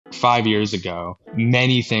5 years ago,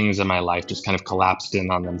 many things in my life just kind of collapsed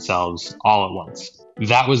in on themselves all at once.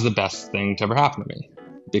 That was the best thing to ever happen to me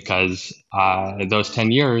because those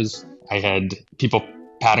 10 years, I had people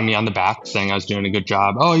patting me on the back saying I was doing a good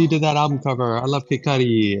job. Oh, you did that album cover. I love Kid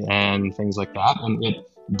Cudi and things like that. And it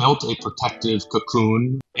built a protective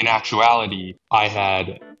cocoon. In actuality, I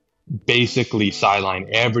had basically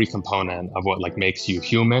sidelined every component of what makes you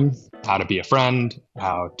human, how to be a friend,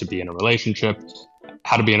 how to be in a relationship,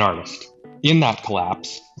 how to be an artist. In that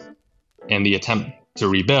collapse and the attempt to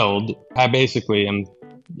rebuild, I basically am,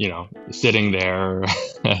 sitting there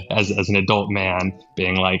as an adult man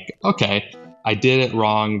being like, okay, I did it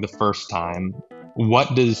wrong the first time.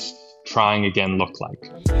 What does trying again look like?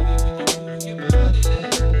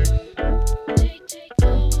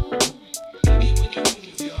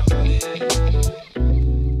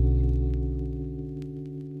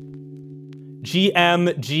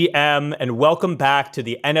 GM, and welcome back to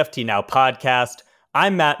the NFT Now podcast.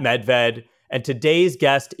 I'm Matt Medved, and today's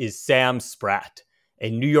guest is Sam Spratt, a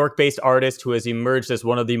New York-based artist who has emerged as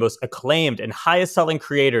one of the most acclaimed and highest-selling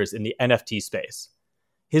creators in the NFT space.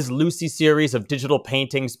 His Luci series of digital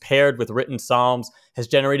paintings paired with written psalms has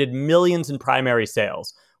generated millions in primary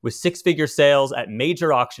sales, with six-figure sales at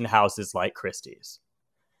major auction houses like Christie's.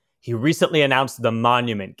 He recently announced the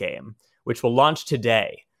Monument game, which will launch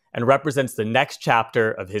today, and represents the next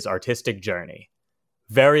chapter of his artistic journey.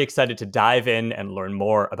 Very excited to dive in and learn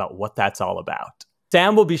more about what that's all about.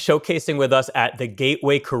 Sam will be showcasing with us at the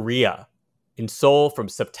Gateway Korea in Seoul from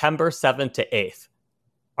September 7th to 8th.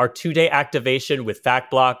 Our two-day activation with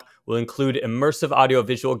FactBlock will include immersive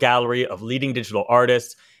audiovisual gallery of leading digital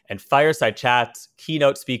artists and fireside chats,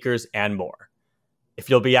 keynote speakers, and more. If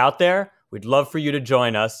you'll be out there, we'd love for you to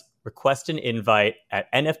join us. Request an invite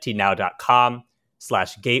at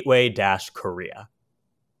nftnow.com/gateway-korea.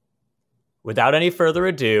 Without any further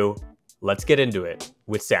ado, let's get into it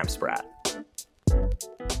with Sam Spratt.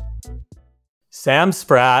 Sam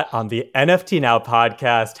Spratt on the NFT Now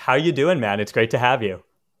podcast. How you doing, man? It's great to have you.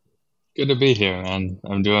 Good to be here, man.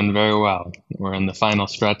 I'm doing very well. We're in the final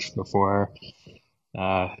stretch before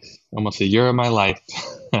almost a year of my life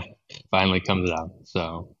finally comes out.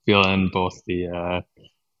 So feeling both the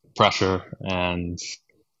pressure and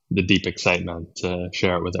the deep excitement to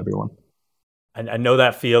share it with everyone. I know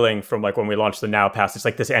that feeling from when we launched the Now Pass. It's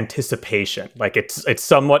this anticipation. It's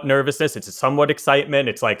somewhat nervousness. It's somewhat excitement.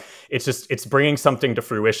 It's bringing something to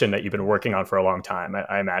fruition that you've been working on for a long time,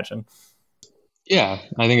 I imagine. Yeah,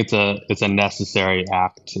 I think it's a necessary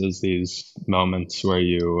act. Is these moments where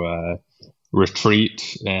you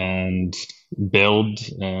retreat and build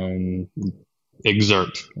and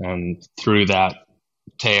exert, and through that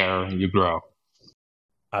tear you grow.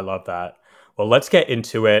 I love that. Well, let's get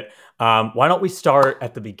into it. Why don't we start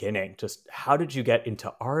at the beginning? Just how did you get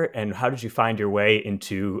into art and how did you find your way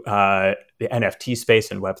into the NFT space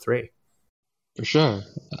and Web3? For sure.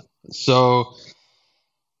 So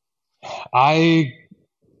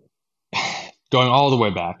going all the way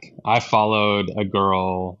back, I followed a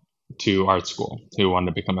girl to art school who wanted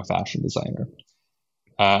to become a fashion designer.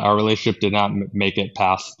 Our relationship did not make it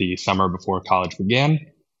past the summer before college began.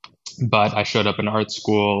 But I showed up in art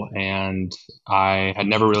school and I had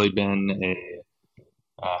never really been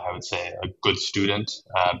I would say a good student.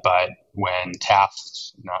 But when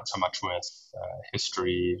tasked, not so much with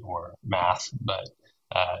history or math, but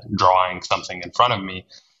drawing something in front of me,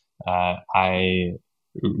 I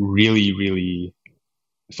really, really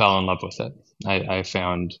fell in love with it. I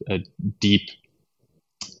found a deep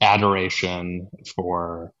adoration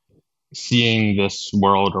for seeing this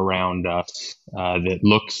world around us that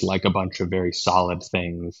looks like a bunch of very solid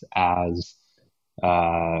things as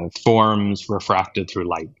forms refracted through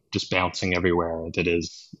light, just bouncing everywhere, that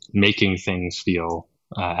is making things feel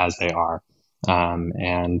as they are.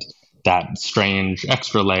 And that strange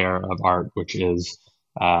extra layer of art, which is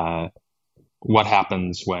what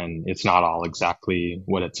happens when it's not all exactly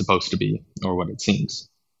what it's supposed to be or what it seems.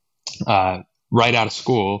 Right out of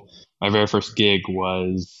school, my very first gig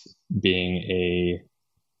was being a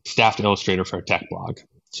staffed illustrator for a tech blog.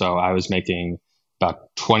 So I was making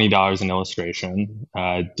about $20 an illustration,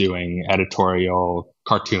 doing editorial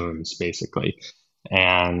cartoons, basically.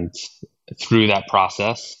 And through that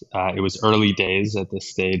process, it was early days at this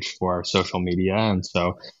stage for social media. And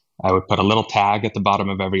so I would put a little tag at the bottom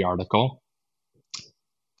of every article.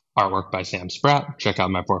 Artwork by Sam Spratt. Check out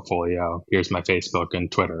my portfolio. Here's my Facebook and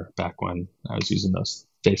Twitter, back when I was using those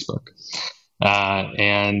Facebook.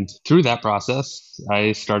 And through that process,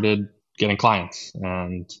 I started getting clients,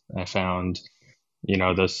 and I found,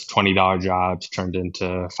 those $20 jobs turned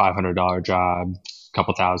into $500 jobs, a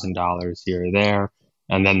couple $1,000s here or there.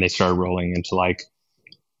 And then they started rolling into like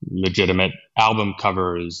legitimate album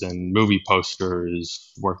covers and movie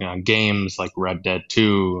posters, working on games like Red Dead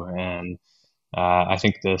 2. And I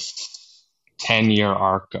think this 10-year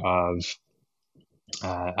arc of,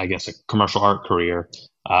 I guess, a commercial art career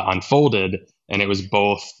unfolded. And it was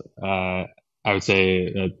both, I would say,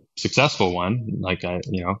 a successful one. Like I,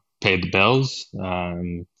 paid the bills,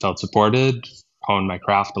 felt supported, honed my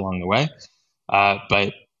craft along the way.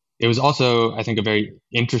 But it was also, I think, a very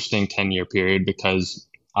interesting 10-year period because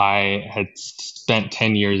I had spent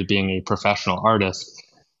 10 years being a professional artist,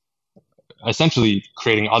 essentially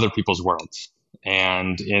creating other people's worlds.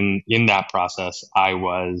 And in that process, I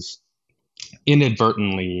was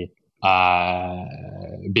inadvertently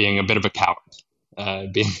being a bit of a coward,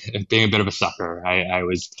 being a bit of a sucker. I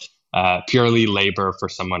was purely labor for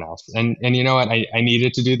someone else. And you know what? I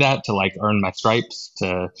needed to do that to like earn my stripes,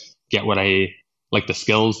 to get what like the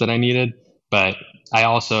skills that I needed. But I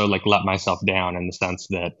also like let myself down in the sense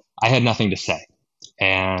that I had nothing to say.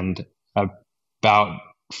 And about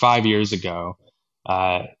 5 years ago,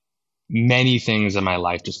 many things in my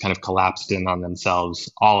life just kind of collapsed in on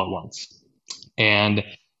themselves all at once. And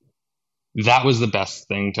that was the best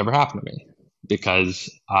thing to ever happen to me because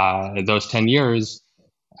those 10 years,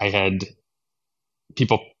 I had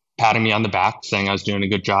people patting me on the back saying I was doing a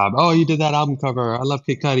good job. Oh, you did that album cover. I love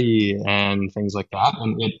Kid Cudi and things like that.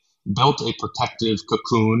 And it built a protective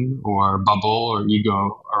cocoon or bubble or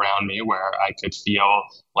ego around me where I could feel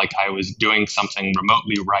like I was doing something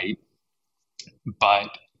remotely right. But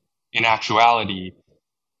in actuality,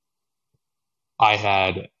 I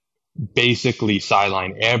had basically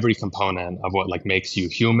sidelined every component of what like makes you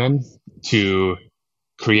human to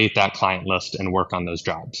create that client list and work on those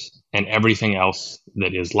jobs. And everything else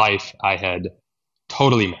that is life, I had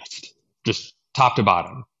totally missed, just top to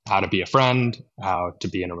bottom. How to be a friend, how to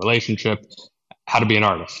be in a relationship, how to be an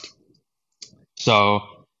artist. So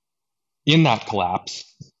in that collapse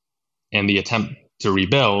and the attempt to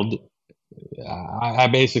rebuild, I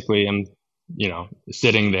basically am,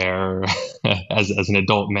 sitting there as an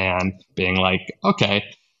adult man being like, okay,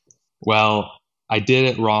 well, I did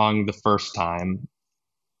it wrong the first time.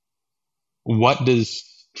 What does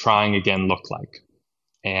trying again look like?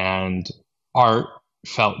 And art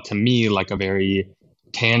felt to me like a very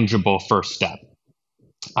tangible first step.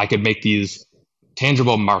 I could make these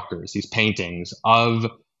tangible markers, these paintings of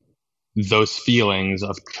those feelings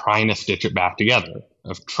of trying to stitch it back together,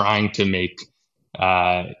 of trying to make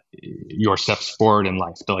your steps forward in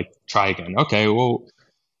life, to like try again. Okay, well,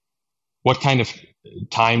 what kind of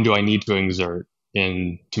time do I need to exert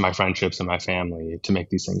into my friendships and my family to make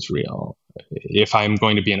these things real? If I'm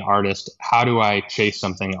going to be an artist, how do I chase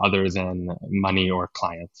something other than money or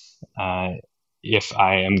clients? If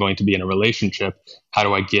I am going to be in a relationship, how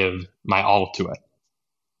do I give my all to it?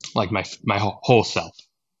 Like my whole self,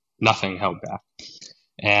 nothing held back.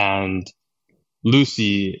 And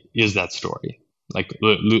Luci is that story. Like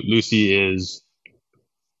Luci is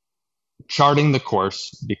charting the course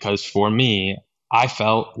because for me, I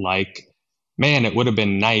felt like, man, it would have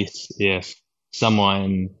been nice if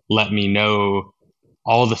someone let me know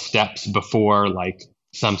all the steps before like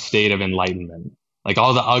some state of enlightenment, like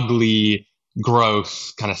all the ugly,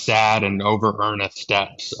 gross, kind of sad and over earnest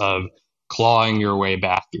steps of clawing your way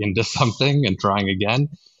back into something and trying again.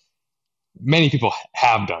 Many people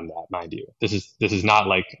have done that, mind you. This is not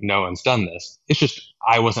like no one's done this. It's just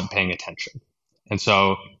I wasn't paying attention. And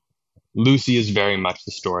so Luci is very much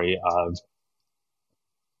the story of,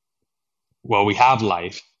 well, we have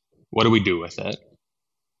life. What do we do with it?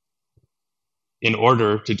 In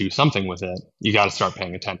order to do something with it, you got to start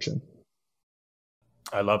paying attention.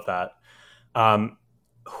 I love that.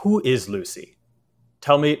 Who is Luci?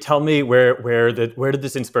 Tell me where did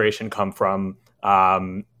this inspiration come from?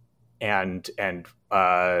 And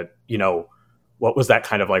what was that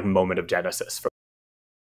kind of like moment of genesis for?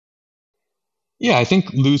 Yeah, I think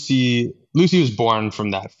Luci was born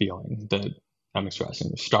from that feeling that I'm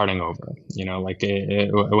expressing, starting over. Like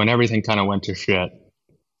when everything kind of went to shit,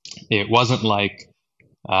 it wasn't like,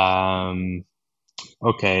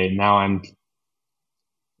 okay, now I'm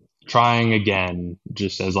trying again,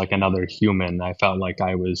 just as like another human. I felt like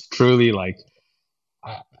I was truly like,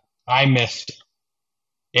 I missed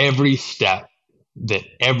every step that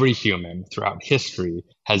every human throughout history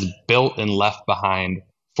has built and left behind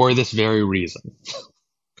for this very reason.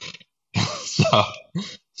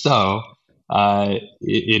 so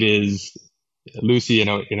it is Luci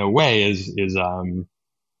in a way is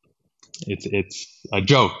it's a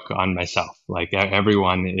joke on myself. Like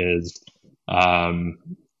everyone is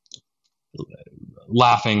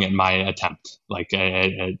laughing at my attempt, like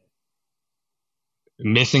at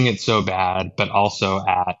missing it so bad, but also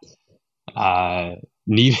at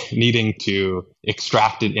needing to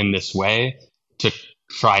extract it in this way to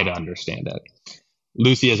try to understand it.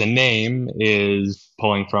 Luci as a name is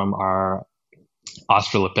pulling from our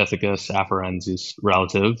Australopithecus afarensis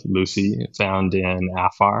relative, Luci, found in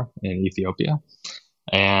Afar in Ethiopia,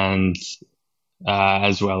 and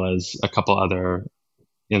as well as a couple other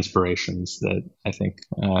inspirations that I think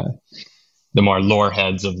the more lore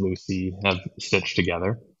heads of Luci have stitched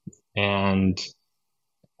together. And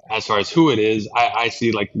as far as who it is, I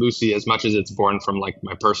see like Luci, as much as it's born from like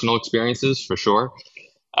my personal experiences, for sure.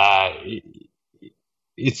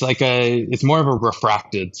 It's like it's more of a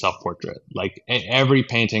refracted self-portrait. Like every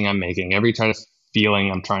painting I'm making, every kind of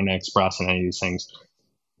feeling I'm trying to express in any of these things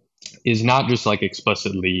is not just like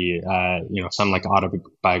explicitly, some like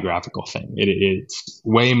autobiographical thing. It's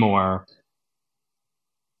way more.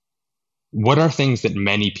 What are things that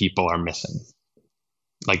many people are missing?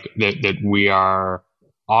 Like that we are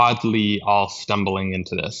oddly all stumbling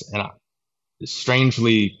into this. And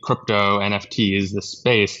strangely, crypto NFTs, this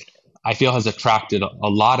space, I feel has attracted a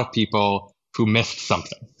lot of people who missed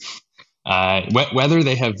something. Whether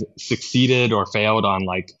they have succeeded or failed on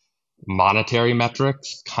like monetary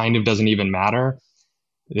metrics kind of doesn't even matter.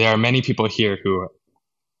 There are many people here who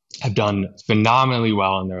have done phenomenally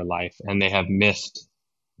well in their life, and they have missed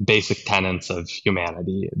basic tenets of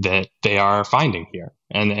humanity that they are finding here.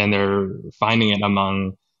 And they're finding it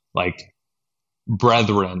among like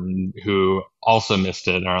brethren who also missed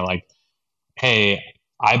it and are like, hey,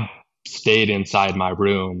 I stayed inside my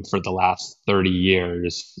room for the last 30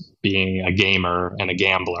 years being a gamer and a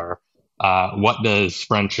gambler. What does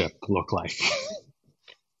friendship look like?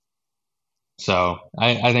 So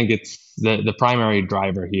I think it's the primary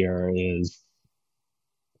driver here is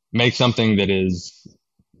make something that is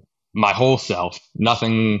my whole self,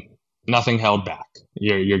 nothing held back.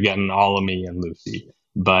 You're getting all of me and Luci,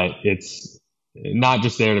 but it's not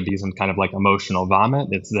just there to be some kind of like emotional vomit.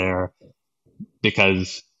 It's there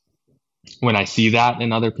because when I see that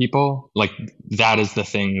in other people, like that is the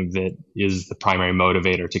thing that is the primary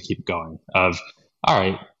motivator to keep going. Of all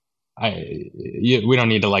right, we don't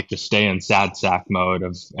need to like just stay in sad sack mode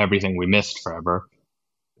of everything we missed forever.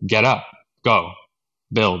 Get up, go,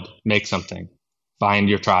 build, make something, find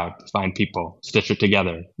your tribe, find people, stitch it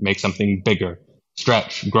together, make something bigger,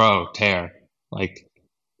 stretch, grow, tear. Like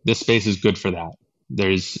this space is good for that.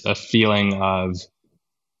 There's a feeling of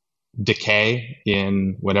decay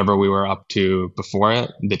in whatever we were up to before it,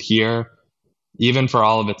 that here, even for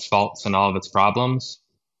all of its faults and all of its problems,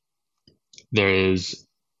 there is,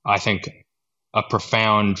 I think, a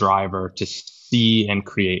profound driver to see and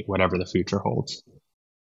create whatever the future holds.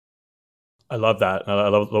 I love that. I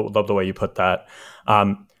love the way you put that.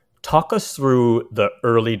 Talk us through the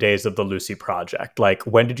early days of the Luci project. Like,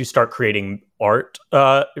 when did you start creating art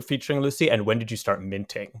featuring Luci, and when did you start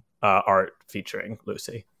minting art featuring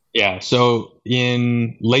Luci? Yeah, so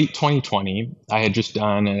in late 2020, I had just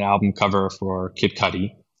done an album cover for Kid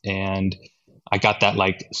Cudi, and I got that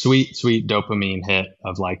like sweet dopamine hit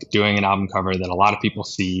of like doing an album cover that a lot of people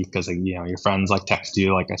see because your friends like text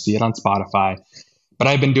you, like I see it on Spotify. But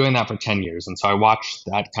I've been doing that for 10 years. And so I watched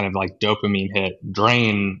that kind of like dopamine hit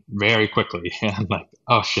drain very quickly. And I'm like,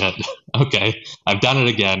 oh shit, okay, I've done it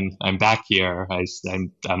again. I'm back here.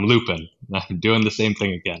 I'm looping. I'm doing the same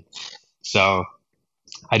thing again. So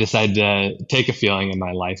I decided to take a feeling in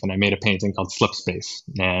my life, and I made a painting called Slip Space.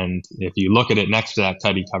 And if you look at it next to that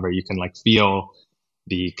Cudi cover, you can like feel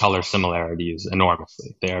the color similarities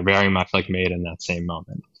enormously. They are very much like made in that same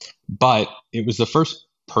moment. But it was the first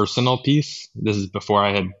personal piece. This is before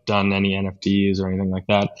I had done any NFTs or anything like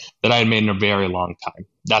that I had made in a very long time.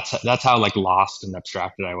 That's how like lost and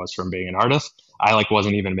abstracted I was from being an artist. I like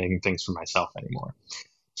wasn't even making things for myself anymore.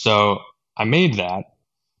 So I made that,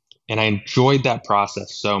 and I enjoyed that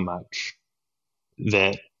process so much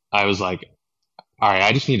that I was like, all right,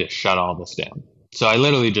 I just need to shut all this down. So I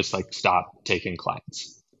literally just like stopped taking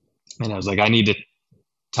clients. And I was like, I need to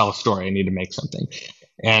tell a story. I need to make something.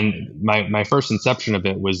 And my first inception of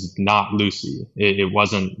it was not Luci. It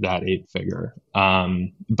wasn't that 8-figure.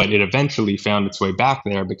 But it eventually found its way back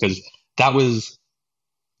there because that was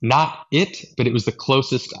not it, but it was the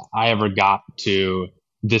closest I ever got to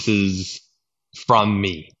this is from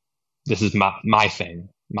me. This is my thing,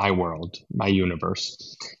 my world, my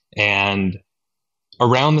universe. And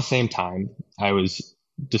around the same time, I was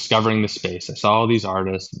discovering the space. I saw all these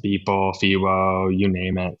artists, Beeple, Fiwo, you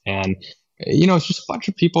name it. And, it's just a bunch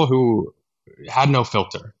of people who had no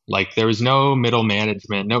filter. Like there was no middle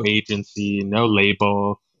management, no agency, no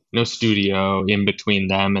label, no studio in between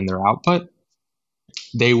them and their output.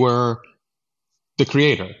 They were the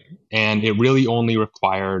creator. And it really only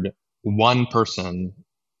required one person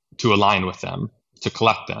to align with them, to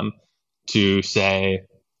collect them, to say,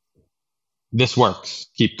 this works,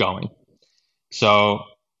 keep going. So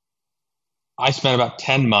I spent about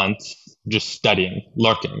 10 months just studying,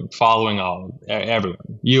 lurking, following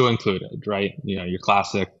everyone, you included, right? Your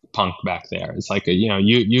classic punk back there. It's like,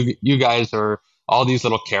 you guys are all these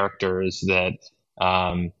little characters that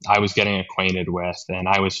I was getting acquainted with, and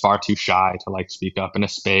I was far too shy to like speak up in a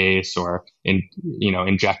space or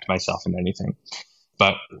inject myself in anything.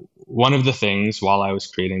 But one of the things while I was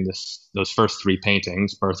creating those first three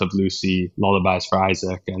paintings, Birth of Luci, Lullabies for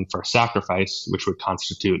Isaac, and For Sacrifice, which would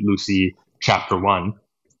constitute Luci Chapter 1,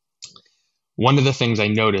 one of the things I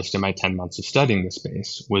noticed in my 10 months of studying the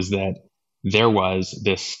space was that there was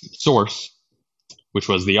this source, which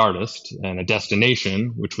was the artist, and a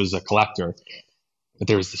destination, which was a collector. But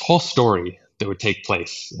there was this whole story that would take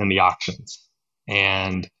place in the auctions,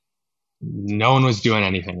 and no one was doing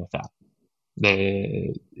anything with that.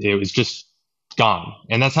 It was just gone.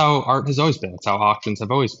 And that's how art has always been. That's how auctions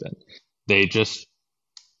have always been. They just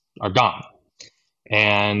are gone.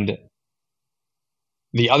 And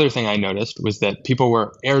the other thing I noticed was that people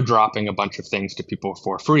were airdropping a bunch of things to people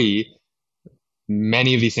for free.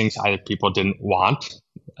 Many of these things either people didn't want,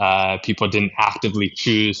 people didn't actively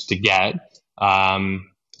choose to get,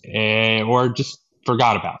 or just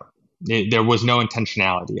forgot about it. There was no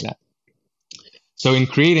intentionality in it. So in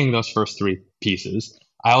creating those first three pieces,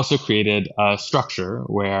 I also created a structure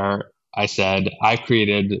where I said, I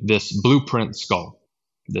created this blueprint skull,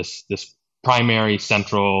 this primary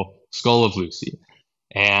central skull of Luci.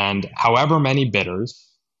 And however many bidders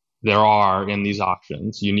there are in these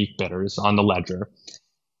auctions, unique bidders on the ledger,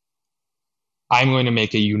 I'm going to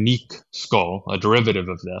make a unique skull, a derivative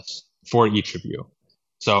of this, for each of you.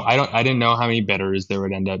 So I didn't know how many bidders there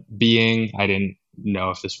would end up being. I didn't know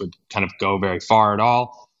if this would kind of go very far at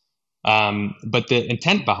all. But the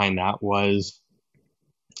intent behind that was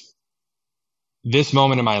this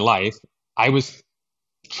moment in my life, I was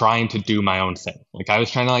trying to do my own thing. Like I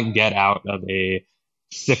was trying to like get out of a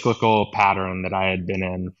cyclical pattern that I had been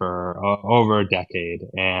in for over a decade,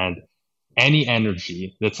 and any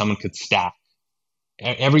energy that someone could stack,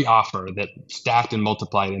 every offer that stacked and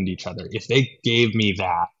multiplied into each other, if they gave me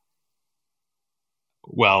that,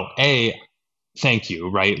 well, thank you,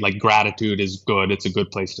 right? Like gratitude is good. It's a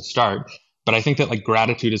good place to start. But I think that like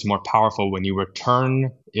gratitude is more powerful when you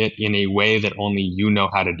return it in a way that only you know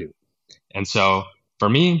how to do. And so for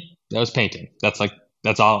me, that was painting. That's kind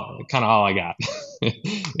of all I got.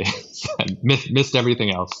 Missed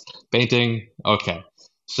everything else. Painting, okay.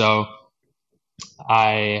 So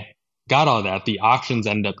I got all that. The auctions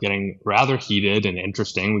ended up getting rather heated and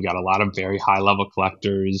interesting. We got a lot of very high level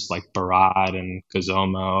collectors like Barad and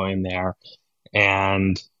Kazomo in there.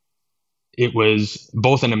 And it was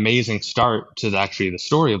both an amazing start to actually the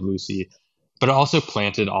story of Luci, but it also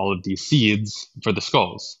planted all of these seeds for the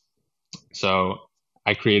skulls. So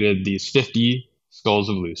I created these 50 Skulls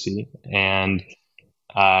of Luci, and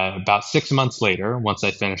about 6 months later, once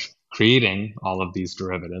I finished creating all of these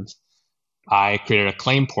derivatives, I created a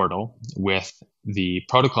claim portal with the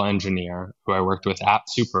protocol engineer who I worked with at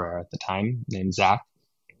SuperAir at the time, named Zach.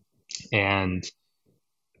 And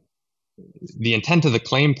the intent of the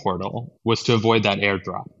claim portal was to avoid that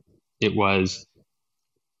airdrop. It was,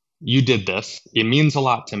 you did this. It means a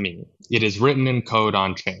lot to me. It is written in code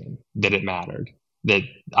on chain that it mattered. That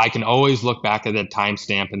I can always look back at the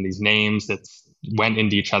timestamp and these names that went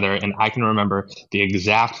into each other, and I can remember the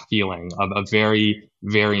exact feeling of a very,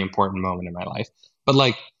 very important moment in my life. But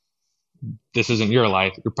like, this isn't your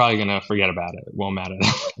life. You're probably going to forget about it. It won't matter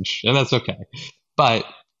that much, and that's okay. But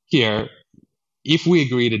here, if we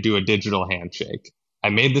agree to do a digital handshake, I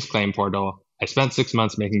made this claim portal. I spent 6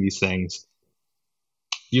 months making these things.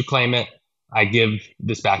 You claim it. I give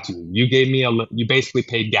this back to you. You gave me you basically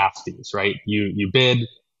paid gas fees, right? You bid,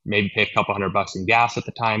 maybe paid a couple $100 in gas at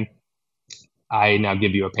the time. I now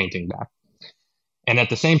give you a painting back. And at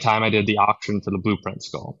the same time, I did the auction for the blueprint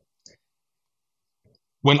skull.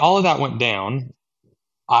 When all of that went down,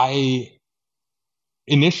 I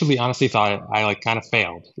initially honestly thought I like kind of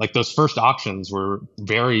failed. Like those first auctions were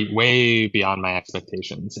way beyond my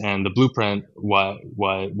expectations. And the blueprint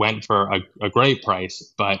went for a great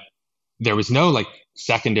price, but there was no like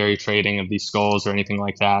secondary trading of these skulls or anything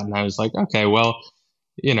like that. And I was like, okay, well,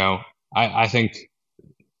 I think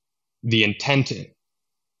the intent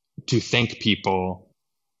to thank people,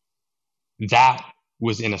 that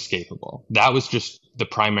was inescapable. That was just the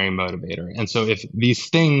primary motivator. And so if these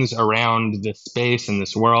things around this space and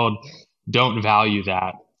this world don't value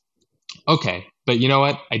that, okay, but you know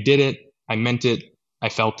what? I did it. I meant it. I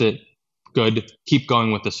felt it good, keep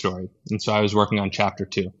going with the story. And so I was working on chapter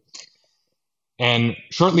 2. And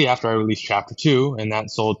shortly after I released chapter 2, and that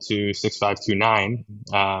sold to 6529,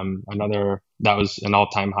 that was an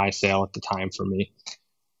all-time high sale at the time for me.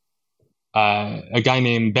 A guy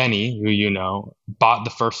named Benny, who you know, bought the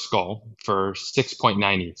first skull for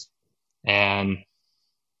 6.9 ETH. And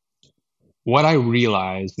what I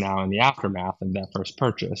realized now in the aftermath of that first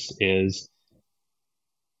purchase is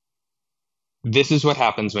this is what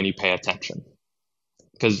happens when you pay attention.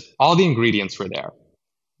 Because all the ingredients were there.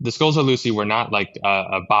 The Skulls of Luci were not like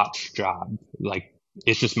a botched job. Like,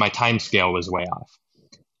 it's just my time scale was way off.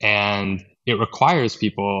 And it requires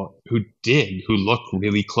people who look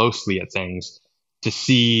really closely at things to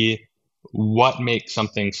see what makes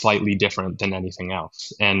something slightly different than anything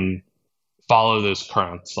else and follow those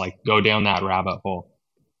currents, like go down that rabbit hole.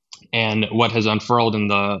 And what has unfurled in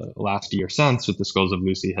the last year since with the Skulls of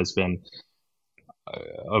Luci has been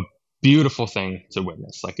a beautiful thing to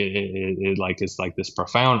witness. Like it's like this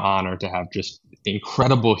profound honor to have just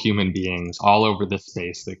incredible human beings all over this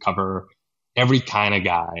space that cover every kind of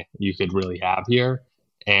guy you could really have here,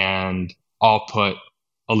 and all put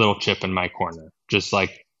a little chip in my corner. Just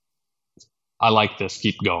like, I like this,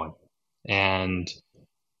 keep going. And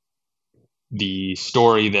the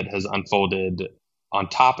story that has unfolded on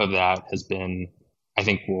top of that has been, I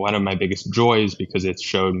think, one of my biggest joys, because it's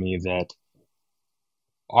showed me that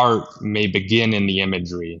art may begin in the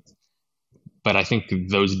imagery, but I think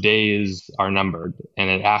those days are numbered, and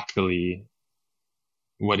it actually,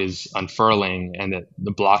 what is unfurling, and that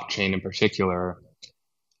the blockchain in particular,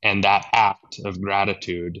 and that act of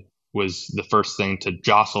gratitude was the first thing to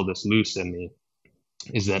jostle this loose in me,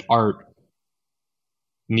 is that art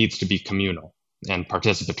needs to be communal and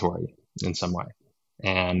participatory in some way.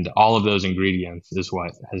 And all of those ingredients is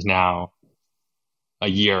what has now, a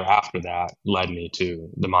year after that, led me to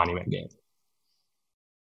the Monument game.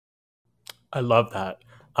 I love that.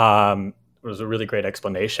 It was a really great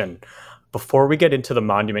explanation. Before we get into the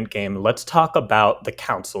Monument game, let's talk about the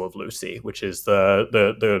Council of Luci, which is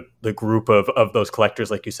the group of those collectors,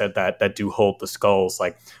 like you said, that do hold the skulls.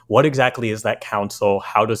 Like, what exactly is that council?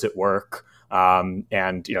 How does it work? And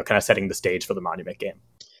kind of setting the stage for the Monument game.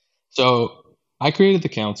 So I created the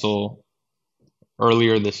council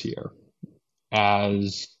earlier this year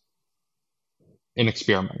as an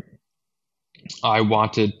experiment. I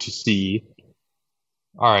wanted to see,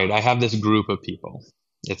 all right, I have this group of people.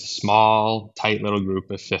 It's a small, tight little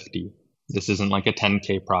group of 50. This isn't like a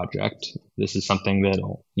 10K project. This is something that,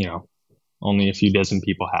 only a few dozen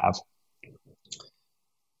people have.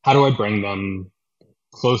 How do I bring them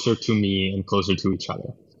closer to me and closer to each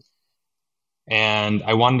other? And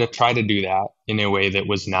I wanted to try to do that in a way that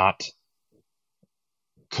was not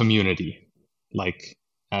community, like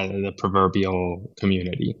the proverbial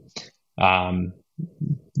community,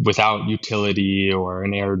 without utility or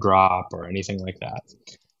an airdrop or anything like that.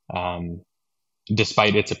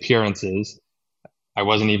 Despite its appearances, I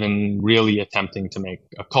wasn't even really attempting to make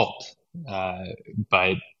a cult.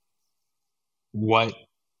 But what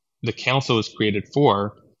the council was created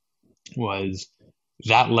for was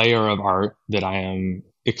that layer of art that I am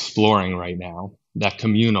exploring right now, that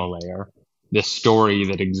communal layer, this story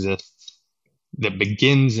that exists, that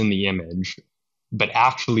begins in the image, but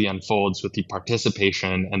actually unfolds with the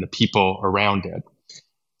participation and the people around it.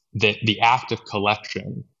 That the act of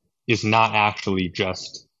collection is not actually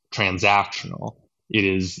just transactional. It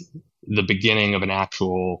is the beginning of an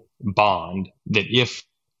actual bond that, if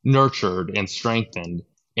nurtured and strengthened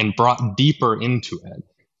and brought deeper into it,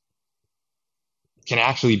 can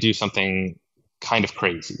actually do something kind of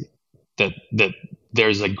crazy. That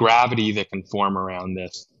there's a gravity that can form around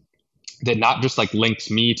this, that not just like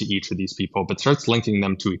links me to each of these people, but starts linking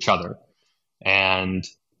them to each other. And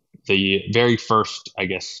the very first, I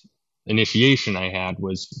guess, initiation I had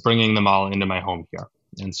was bringing them all into my home here.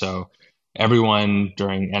 And so everyone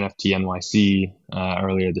during NFT NYC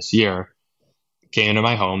earlier this year came into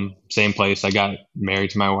my home, same place. I got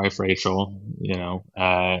married to my wife, Rachel,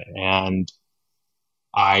 and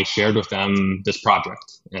I shared with them this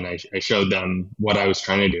project, and I showed them what I was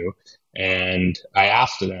trying to do. And I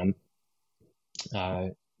asked them,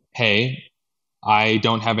 hey, I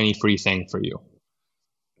don't have any free thing for you.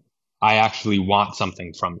 I actually want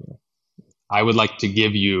something from you. I would like to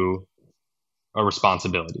give you a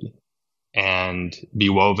responsibility and be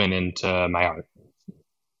woven into my art.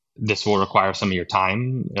 This will require some of your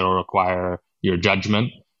time. It'll require your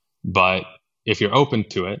judgment. But if you're open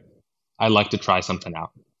to it, I'd like to try something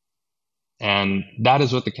out. And that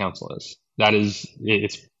is what the council is. That is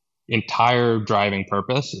its entire driving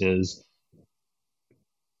purpose, is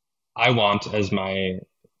I want, as my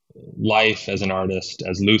life as an artist,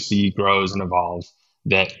 as Luci grows and evolves,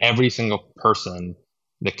 that every single person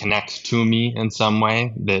that connects to me in some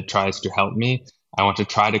way, that tries to help me, I want to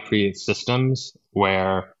try to create systems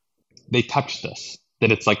where they touch this,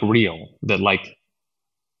 that it's like real, that like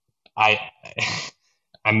I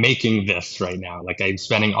I'm making this right now. Like I'm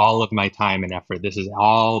spending all of my time and effort. This is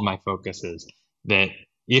all my focus is. That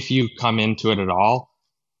if you come into it at all,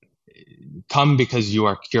 come because you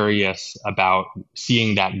are curious about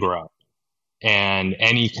seeing that grow and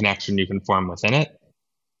any connection you can form within it.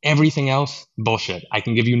 Everything else, bullshit. I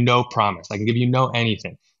can give you no promise. I can give you no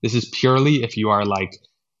anything. This is purely if you are like,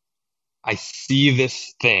 I see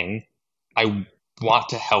this thing, I want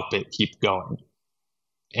to help it keep going.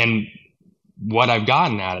 And what I've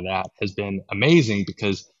gotten out of that has been amazing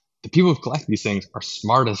because the people who collect these things are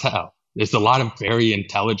smart as hell. There's a lot of very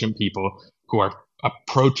intelligent people who are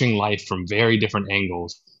approaching life from very different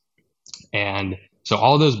angles. And so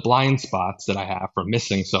all those blind spots that I have from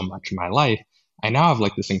missing so much in my life, I now have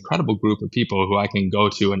like this incredible group of people who I can go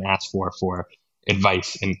to and ask for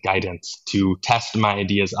advice and guidance to test my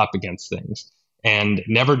ideas up against things and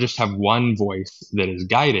never just have one voice that is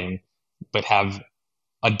guiding, but have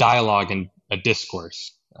a dialogue and a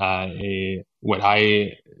discourse. What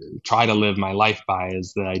I try to live my life by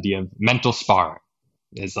is the idea of mental sparring.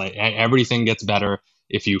 It's like everything gets better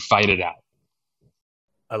if you fight it out.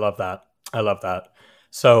 I love that. I love that.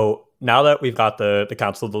 So now that we've got the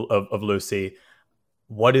Council of Luci,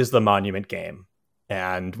 what is the Monument Game,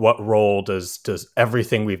 and what role does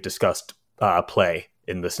everything we've discussed play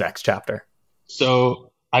in this next chapter?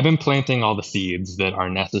 So I've been planting all the seeds that are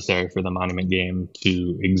necessary for the Monument Game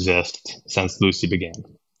to exist since Luci began.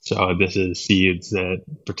 So this is seeds that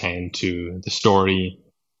pertain to the story,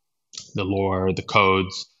 the lore, the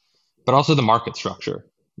codes, but also the market structure,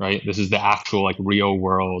 right? This is the actual like real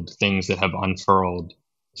world things that have unfurled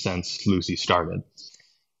since Luci started.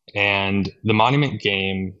 And the Monument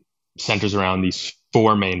Game centers around these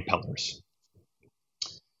four main pillars.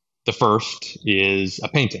 The first is a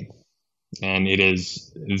painting. And it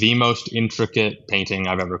is the most intricate painting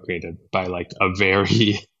I've ever created by like a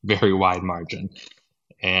very, very wide margin.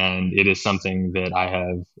 And it is something that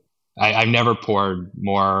I've never poured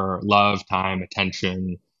more love, time,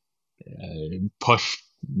 attention, pushed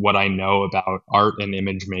what I know about art and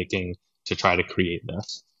image making to try to create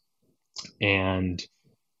this. And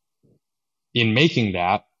in making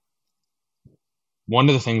that, one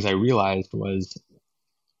of the things I realized was,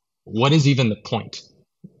 what is even the point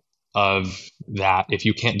of that if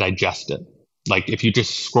you can't digest it? Like if you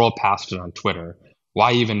just scroll past it on Twitter,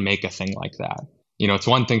 why even make a thing like that? You know, it's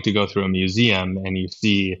one thing to go through a museum and you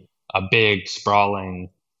see a big sprawling,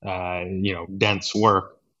 dense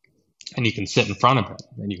work, and you can sit in front of it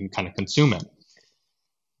and you can kind of consume it.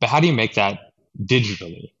 But how do you make that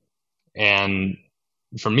digitally? And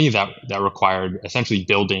for me, that required essentially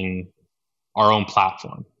building our own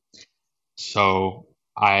platform. So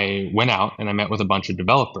I went out and I met with a bunch of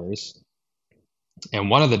developers. And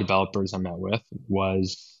one of the developers I met with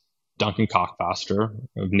was Duncan Cockfoster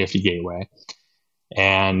of Nifty Gateway.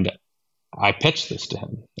 And I pitched this to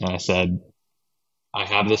him. And I said, I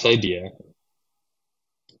have this idea.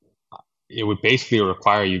 It would basically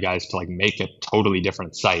require you guys to like make a totally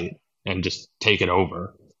different site and just take it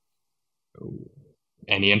over.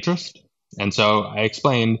 Any interest? And so I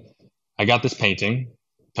explained, I got this painting,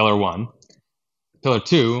 Pillar 1. Pillar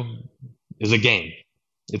 2 is a game.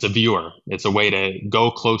 It's a viewer. It's a way to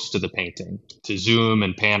go close to the painting, to zoom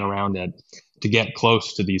and pan around it, to get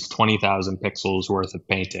close to these 20,000 pixels worth of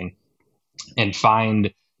painting and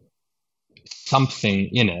find something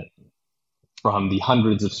in it from the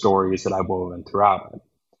hundreds of stories that I've woven throughout it.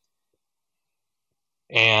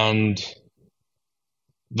 And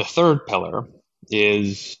the third pillar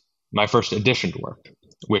is my first editioned work,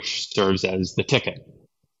 which serves as the ticket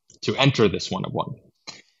to enter this one of one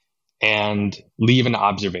and leave an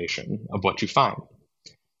observation of what you find.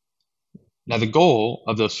 Now, the goal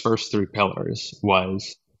of those first three pillars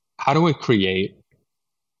was, how do I create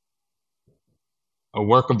a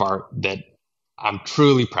work of art that I'm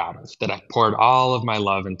truly proud of, that I poured all of my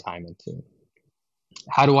love and time into?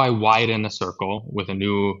 How do I widen a circle with a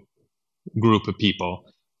new group of people,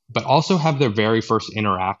 but also have their very first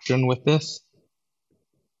interaction with this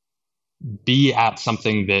be at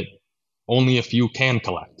something that only a few can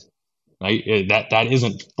collect, right? That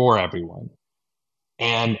isn't for everyone.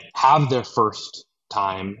 And have their first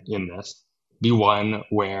time in this be one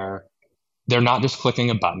where they're not just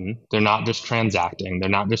clicking a button, they're not just transacting, they're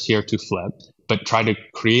not just here to flip, but try to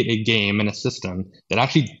create a game and a system that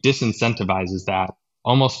actually disincentivizes that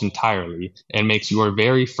almost entirely and makes your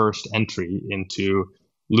very first entry into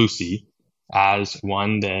Luci as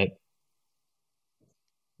one that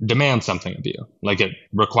demands something of you, like it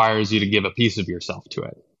requires you to give a piece of yourself to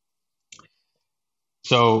it.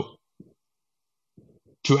 So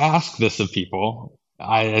to ask this of people,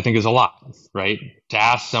 I think is a lot, right? To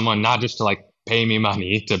ask someone not just to like pay me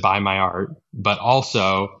money to buy my art, but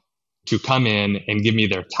also to come in and give me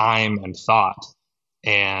their time and thought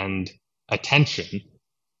and attention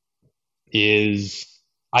is,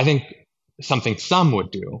 I think, something some would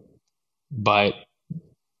do, but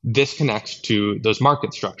this connects to those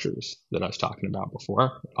market structures that I was talking about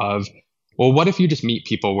before of, well, what if you just meet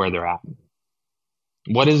people where they're at?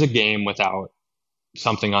 What is a game without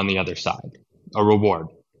something on the other side, a reward,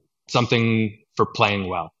 something for playing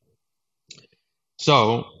well?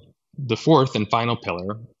 So the fourth and final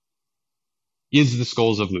pillar is the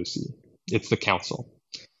Skulls of Luci. It's the council.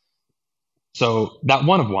 So that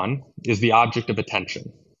one of one is the object of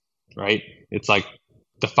attention, right? It's like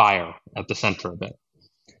the fire at the center of it.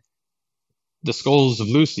 The Skulls of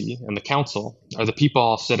Luci and the council are the people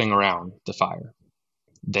all sitting around the fire.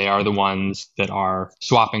 They are the ones that are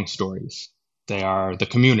swapping stories. They are the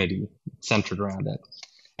community centered around it.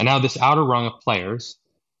 And now this outer rung of players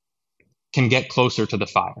can get closer to the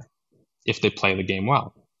fire if they play the game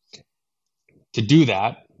well. To do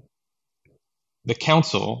that, the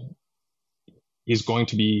council is going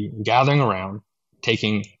to be gathering around,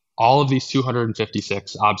 taking all of these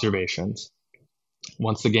 256 observations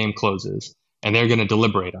once the game closes, and they're going to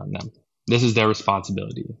deliberate on them. This is their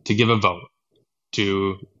responsibility, to give a vote,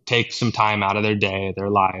 to take some time out of their day, their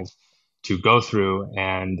lives, to go through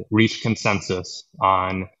and reach consensus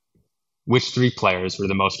on which three players were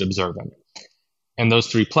the most observant. And those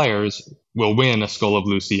three players will win a Skull of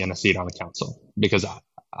Luci and a seat on the council, because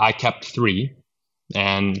I kept three,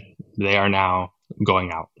 and they are now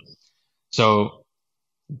going out. So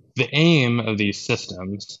the aim of these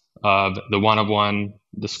systems, of the one of one,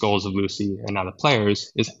 the Skulls of Luci, and now the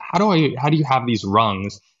players, is how do you have these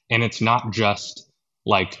rungs, and it's not just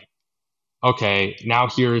like, okay, now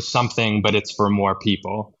here's something, but it's for more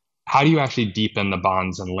people. How do you actually deepen the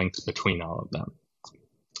bonds and links between all of them?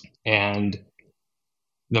 And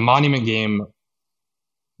the Monument game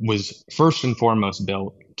was first and foremost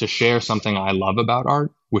built to share something I love about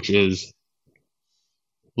art, which is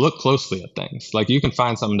look closely at things. Like, you can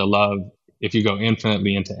find something to love if you go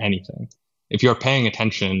infinitely into anything. If you're paying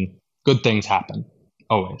attention, good things happen,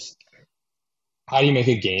 always. How do you make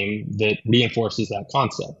a game that reinforces that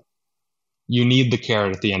concept? You need the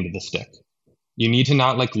carrot at the end of the stick. You need to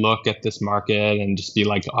not like look at this market and just be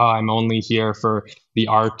like, oh, I'm only here for the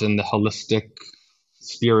art and the holistic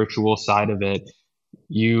spiritual side of it.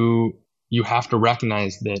 You have to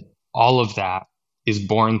recognize that all of that is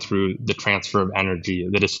born through the transfer of energy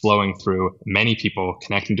that is flowing through many people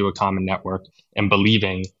connecting to a common network and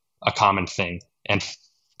believing a common thing and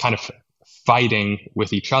kind of fighting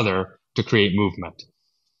with each other to create movement.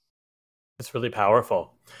 It's really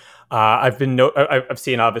powerful. I've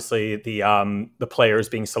seen obviously the players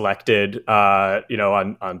being selected,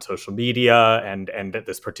 on social media, and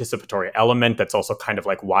this participatory element that's also kind of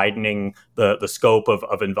like widening the scope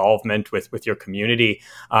of involvement with your community.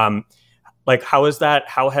 How has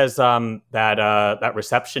that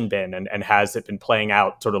reception been, and has it been playing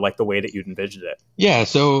out sort of like the way that you'd envisioned it? Yeah.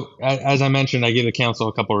 So as I mentioned, I gave the council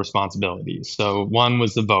a couple of responsibilities. So one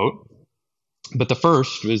was the vote, but the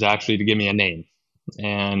first was actually to give me a name.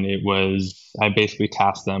 And I basically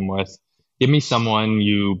tasked them with, give me someone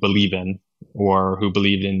you believe in or who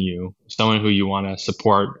believed in you, someone who you want to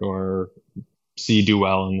support or see do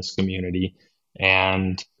well in this community.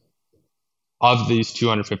 And of these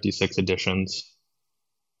 256 editions,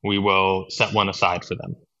 we will set one aside for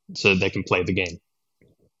them so they can play the game.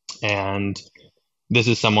 And this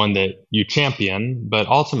is someone that you champion, but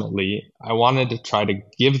ultimately I wanted to try to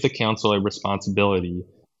give the council a responsibility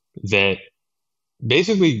that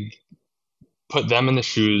basically put them in the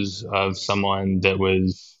shoes of someone that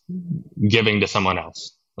was giving to someone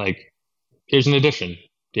else. Like, here's an edition.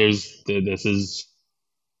 This is,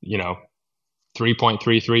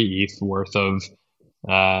 3.33 ETH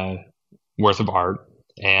worth of art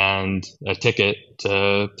and a ticket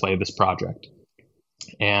to play this project.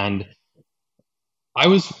 And I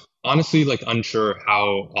was honestly like unsure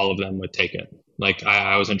how all of them would take it. Like,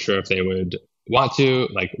 I wasn't sure if they would want to,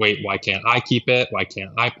 like, wait, why can't I keep it? Why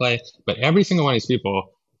can't I play? But every single one of these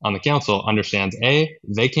people on the council understands, A,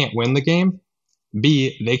 they can't win the game.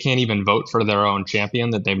 B, they can't even vote for their own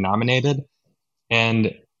champion that they've nominated.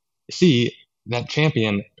 And C, that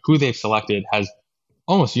champion who they've selected has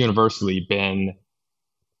almost universally been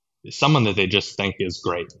someone that they just think is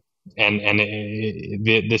great. And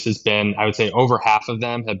this has been, I would say, over half of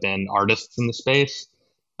them have been artists in the space.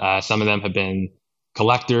 Some of them have been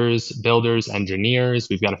collectors, builders, engineers.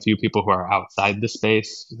 We've got a few people who are outside the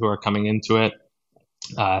space who are coming into it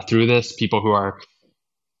through this. People who are,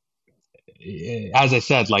 as I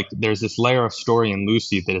said, like there's this layer of story in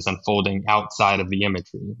Luci that is unfolding outside of the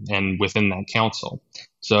imagery and within that council.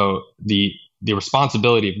 So the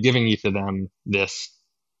responsibility of giving each of them this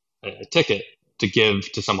a ticket to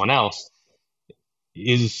give to someone else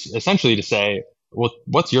is essentially to say, well,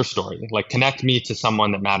 what's your story? Like, connect me to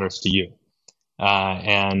someone that matters to you.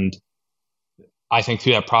 And I think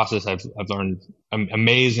through that process, I've learned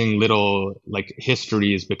amazing little like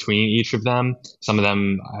histories between each of them. Some of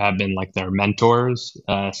them have been like their mentors.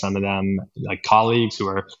 Some of them like colleagues who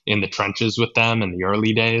are in the trenches with them in the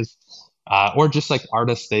early days, or just like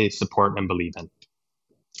artists they support and believe in.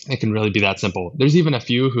 It can really be that simple. There's even a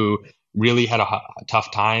few who really had a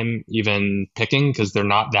tough time even picking because they're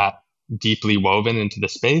not that deeply woven into the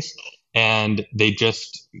space, and they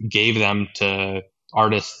just gave them to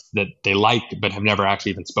artists that they like but have never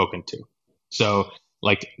actually even spoken to. So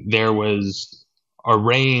like there was a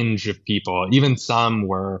range of people. Even some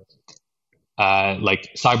were like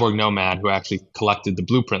Cyborg Nomad, who actually collected the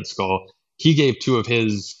blueprint skull. He gave two of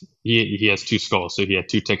his, he has two skulls, so he had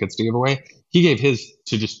two tickets to give away. He gave his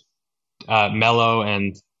to just Mello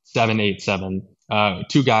and 787,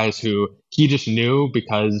 two guys who he just knew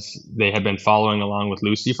because they had been following along with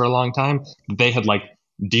Luci for a long time. They had like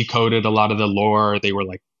decoded a lot of the lore. They were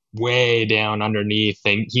like way down underneath.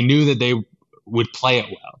 He knew that they would play it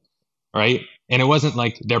well, right? And it wasn't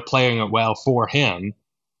like they're playing it well for him.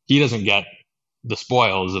 He doesn't get the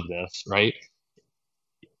spoils of this, right?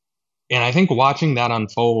 And I think watching that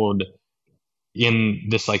unfold in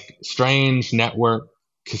this like strange network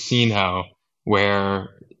casino where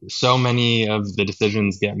so many of the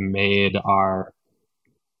decisions get made are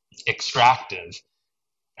extractive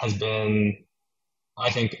has been, I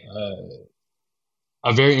think,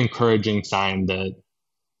 a very encouraging sign that,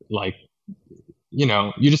 like, you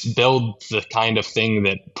know, you just build the kind of thing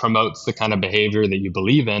that promotes the kind of behavior that you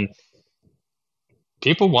believe in.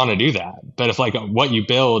 People want to do that. But if like what you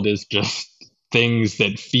build is just things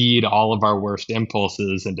that feed all of our worst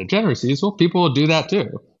impulses and degeneracies, well, people will do that too,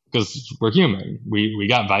 because we're human. We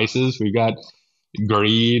got vices, we got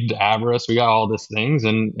greed, avarice, we got all these things,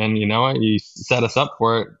 and you know what? You set us up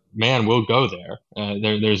for it, man. We'll go there.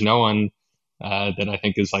 There's no one that I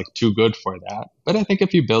think is like too good for that. But I think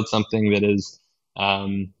if you build something that is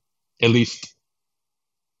at least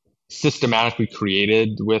systematically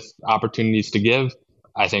created with opportunities to give,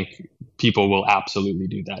 I think people will absolutely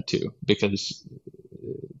do that too, because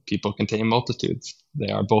people contain multitudes.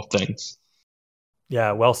 They are both things.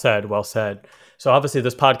 Yeah, well said, well said. So obviously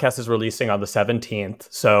this podcast is releasing on the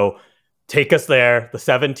 17th. So take us there, the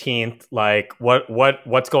 17th. Like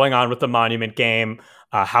what's going on with the Monument game?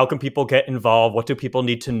 How can people get involved? What do people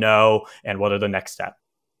need to know? And what are the next steps?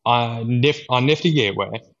 On Nifty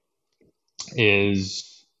Gateway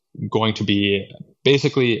is going to be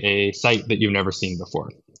basically a site that you've never seen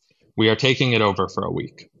before. We are taking it over for a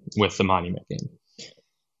week with the Monument game.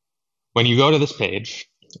 When you go to this page,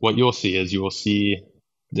 what you will see is you will see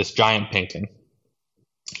this giant painting,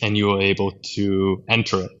 and you will be able to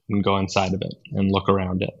enter it and go inside of it and look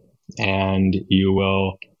around it. And you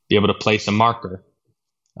will be able to place a marker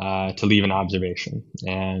to leave an observation.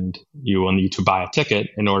 And you will need to buy a ticket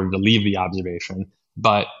in order to leave the observation.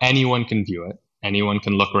 But anyone can view it. Anyone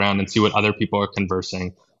can look around and see what other people are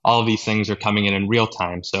conversing. All of these things are coming in real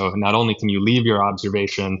time. So not only can you leave your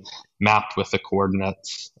observation mapped with the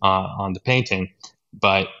coordinates on the painting,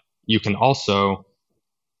 but you can also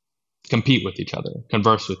compete with each other,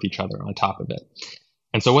 converse with each other on top of it.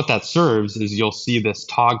 And so what that serves is you'll see this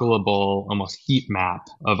toggleable, almost heat map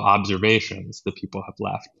of observations that people have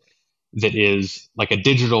left that is like a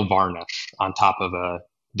digital varnish on top of a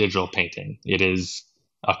digital painting. It is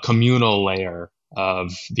a communal layer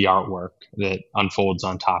of the artwork that unfolds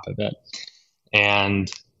on top of it.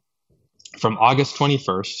 And from August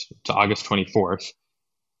 21st to August 24th,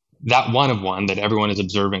 that one of one that everyone is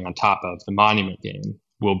observing on top of, the Monument game,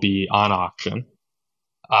 will be on auction.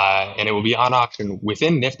 And it will be on auction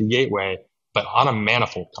within Nifty Gateway, but on a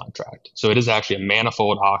manifold contract. So it is actually a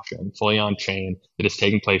manifold auction, fully on chain, that is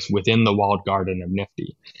taking place within the walled garden of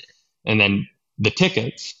Nifty. And then the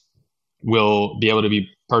tickets will be able to be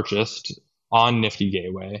purchased on Nifty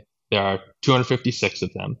Gateway. There are 256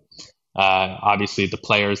 of them. Obviously, the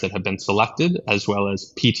players that have been selected, as well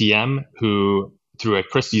as PTM, who through a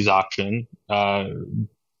Christie's auction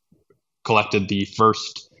collected the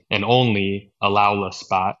first and only a Laula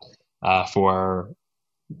spot for,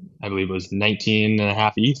 I believe it was 19 and a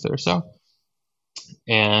half ETH or so.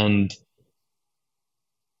 And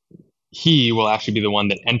he will actually be the one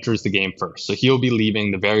that enters the game first. So he'll be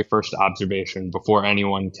leaving the very first observation before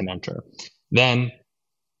anyone can enter. Then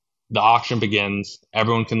the auction begins,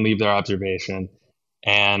 everyone can leave their observation,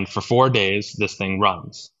 and for 4 days, this thing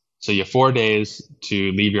runs. So you have 4 days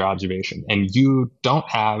to leave your observation, and you don't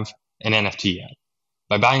have an NFT yet.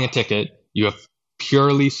 By buying a ticket, you have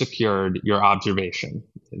purely secured your observation.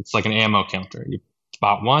 It's like an ammo counter. You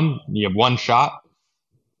spot one, you have one shot,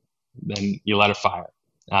 then you let it fire.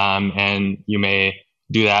 And you may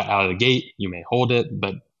do that out of the gate, you may hold it,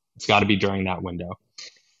 but it's got to be during that window.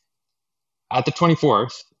 At the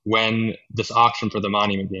 24th, when this auction for the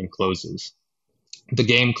monument game closes, the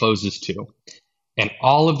game closes too. And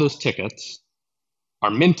all of those tickets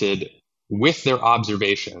are minted with their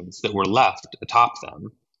observations that were left atop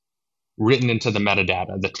them, written into the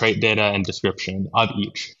metadata, the trait data and description of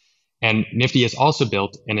each. And Nifty has also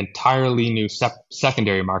built an entirely new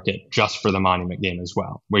secondary market just for the monument game as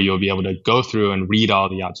well, where you'll be able to go through and read all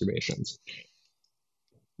the observations.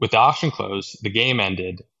 With the auction closed, the game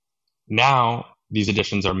ended. Now these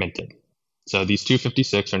editions are minted. So these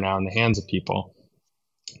 256 are now in the hands of people.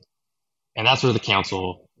 And that's where the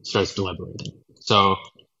council starts deliberating. So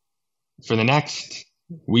for the next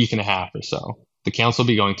week and a half or so, the council will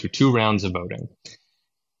be going through 2 rounds of voting,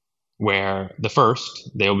 where the first,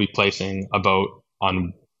 they will be placing a vote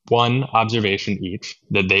on one observation each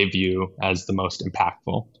that they view as the most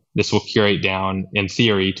impactful. This will curate down, in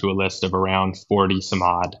theory, to a list of around 40 some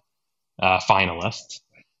odd finalists.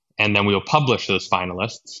 And then we'll publish those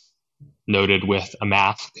finalists, noted with a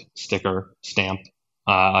mask, sticker, stamp,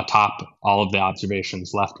 atop all of the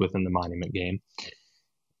observations left within the monument game.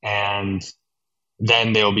 And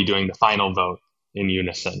then they'll be doing the final vote in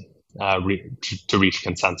unison to reach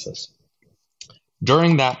consensus.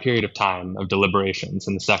 During that period of time of deliberations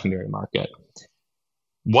in the secondary market,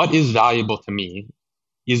 what is valuable to me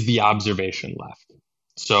is the observation left.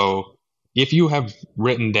 So if you have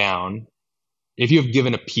written down, if you have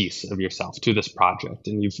given a piece of yourself to this project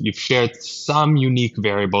and you've shared some unique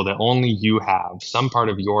variable that only you have, some part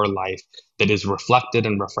of your life that is reflected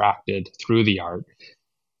and refracted through the art,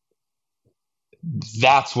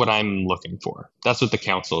 that's what I'm looking for. That's what the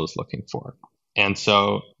council is looking for. And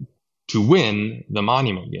so to win the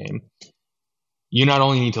monument game, you not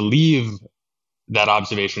only need to leave that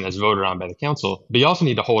observation as voted on by the council, but you also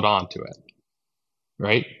need to hold on to it,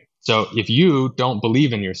 right? So if you don't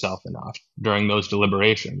believe in yourself enough during those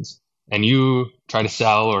deliberations and you try to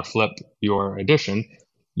sell or flip your edition,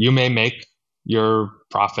 you may make your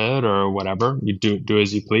profit or whatever. You do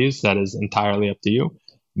as you please. That is entirely up to you.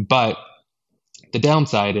 But the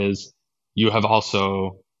downside is you have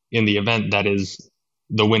also, in the event that is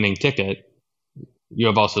the winning ticket, you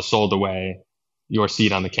have also sold away your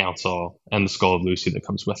seat on the council and the Skull of Luci that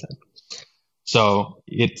comes with it. So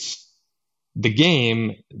it's the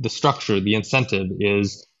game, the structure, the incentive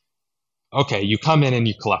is, okay, you come in and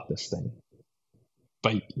you collect this thing,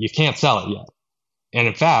 but you can't sell it yet. And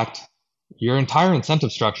in fact, your entire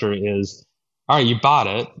incentive structure is, all right, you bought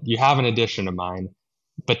it, you have an edition of mine,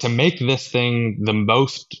 but to make this thing the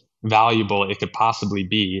most valuable it could possibly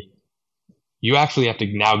be, you actually have to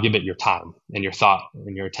now give it your time and your thought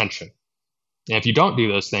and your attention. And if you don't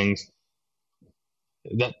do those things,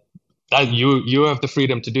 that you have the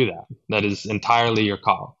freedom to do that. That is entirely your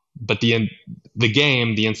call. But the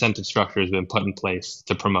game, the incentive structure has been put in place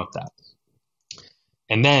to promote that.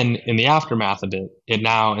 And then in the aftermath of it, it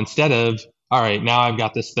now, instead of, all right, now I've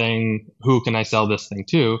got this thing, who can I sell this thing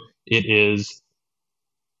to? It is,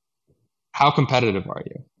 how competitive are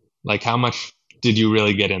you? Like, how much did you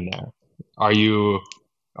really get in there? Are you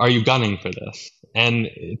gunning for this? And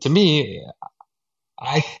to me,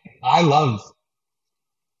 I love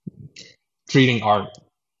treating art,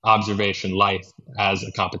 observation, life as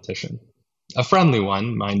a competition. A friendly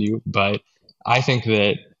one, mind you, but I think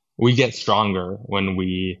that we get stronger when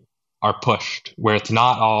we are pushed, where it's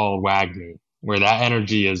not all wag me, where that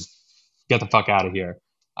energy is, get the fuck out of here.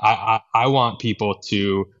 I want people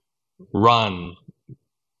to run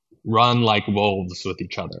like wolves with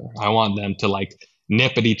each other. I want them to like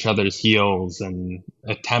nip at each other's heels and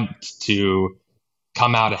attempt to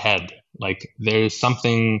come out ahead. Like there's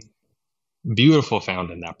something beautiful found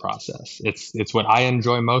in that process. It's what I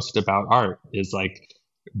enjoy most about art, is like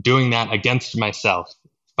doing that against myself,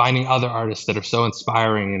 finding other artists that are so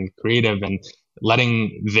inspiring and creative and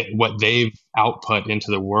letting what they've output into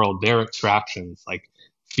the world, their extractions, like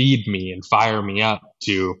feed me and fire me up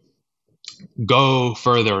to go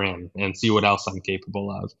further in and see what else I'm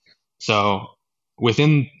capable of. So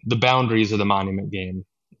within the boundaries of the Monument game,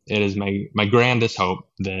 it is my grandest hope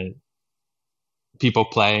that people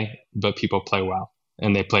play, but people play well,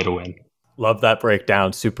 and they play to win. Love that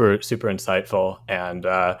breakdown. Super, super insightful. And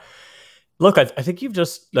look, I think you've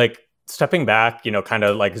just like stepping back, kind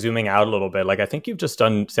of like zooming out a little bit. Like I think you've just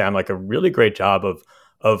done, Sam, like a really great job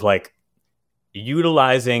of like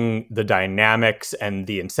utilizing the dynamics and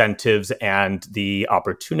the incentives and the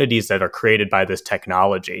opportunities that are created by this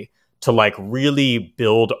technology to like really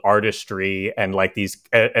build artistry and like these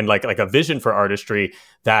and like a vision for artistry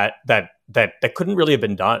that couldn't really have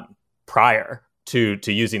been done prior to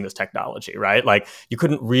using this technology, right? Like you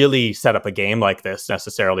couldn't really set up a game like this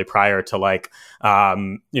necessarily prior to like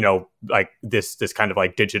like this kind of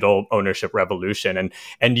like digital ownership revolution,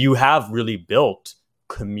 and you have really built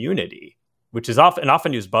community, which is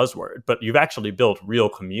often used buzzword, but you've actually built real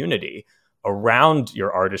community around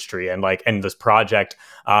your artistry and this project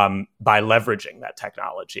by leveraging that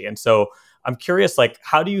technology. And so I'm curious, like,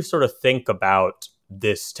 how do you sort of think about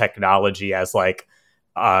this technology as like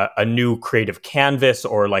a new creative canvas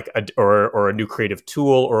or like or a new creative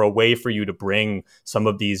tool or a way for you to bring some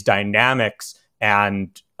of these dynamics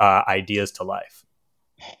and ideas to life?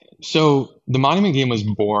 So the Monument game was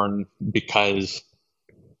born because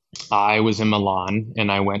I was in Milan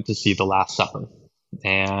and I went to see The Last Supper.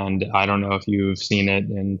 And I don't know if you've seen it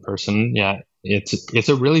in person yet. It's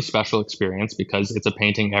a really special experience because it's a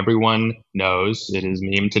painting everyone knows. It is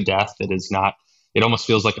memed to death. It almost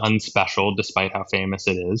feels like unspecial despite how famous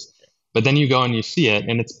it is. But then you go and you see it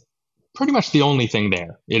and it's pretty much the only thing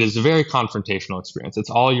there. It is a very confrontational experience. It's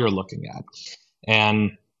all you're looking at.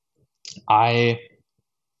 And I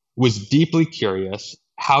was deeply curious,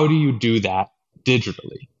 how do you do that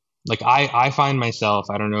digitally? Like I find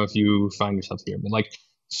myself, I don't know if you find yourself here, but like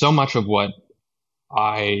so much of what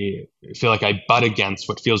I feel like I butt against,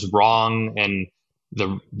 what feels wrong, and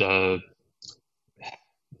the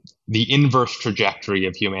inverse trajectory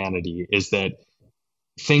of humanity is that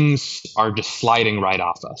things are just sliding right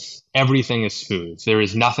off us. Everything is smooth. There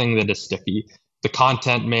is nothing that is sticky. The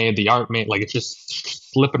content made, the art made, like it's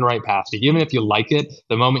just slipping right past you. Even if you like it,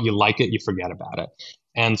 the moment you like it, you forget about it.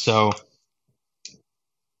 And so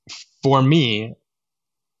for me,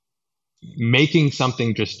 making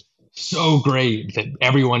something just so great that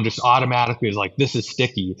everyone just automatically is like, this is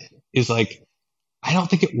sticky, is like, I don't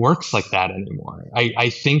think it works like that anymore. I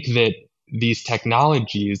think that these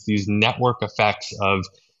technologies, these network effects of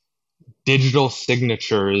digital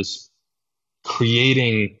signatures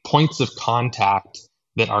creating points of contact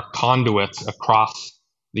that are conduits across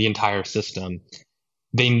the entire system,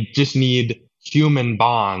 they just need human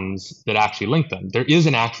bonds that actually link them. There is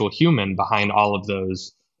an actual human behind all of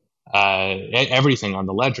those, everything on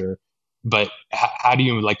the ledger. But how do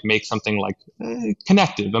you like make something like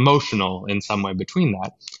connective, emotional in some way between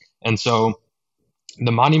that? And so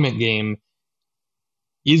the Monument game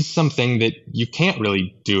is something that you can't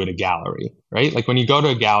really do at a gallery, right? Like when you go to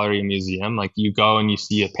a gallery, a museum, like you go and you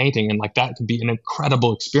see a painting and like that could be an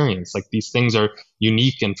incredible experience. Like these things are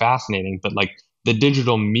unique and fascinating, but like the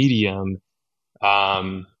digital medium,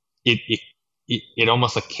 it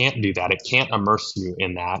almost like can't do that. It can't immerse you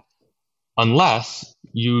in that unless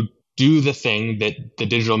you do the thing that the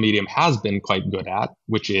digital medium has been quite good at,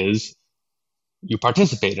 which is you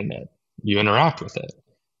participate in it, you interact with it.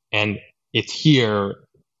 And it's here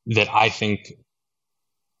that I think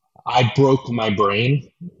I broke my brain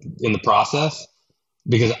in the process,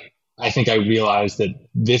 because I think I realized that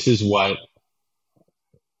this is what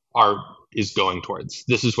art is going towards.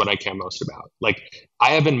 This is what I care most about. Like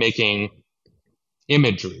I have been making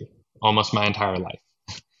imagery almost my entire life.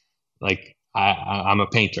 Like I'm a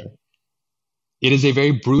painter. It is a very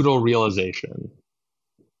brutal realization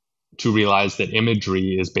to realize that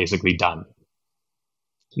imagery is basically done.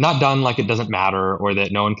 Not done like it doesn't matter or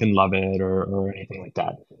that no one can love it or anything like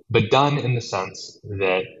that, but done in the sense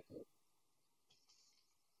that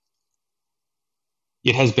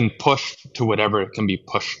it has been pushed to whatever it can be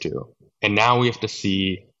pushed to. And now we have to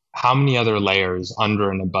see how many other layers under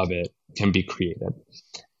and above it can be created.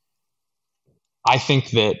 I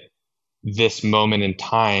think that this moment in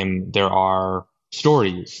time, there are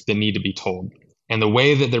stories that need to be told. And the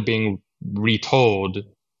way that they're being retold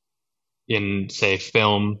in, say,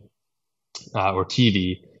 film or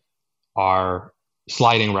TV are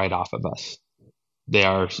sliding right off of us. They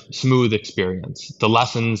are smooth experience. The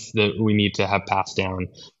lessons that we need to have passed down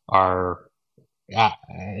are,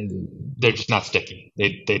 they're just not sticky.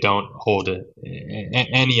 They don't hold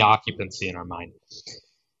any occupancy in our mind.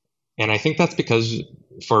 And I think that's because,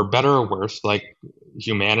 for better or worse, like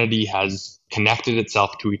humanity has connected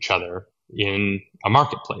itself to each other in a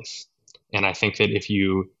marketplace. And I think that if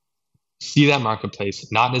you see that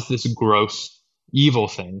marketplace not as this gross, evil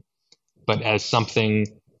thing, but as something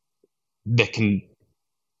that can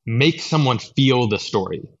make someone feel the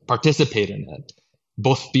story, participate in it,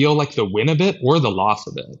 both feel like the win of it or the loss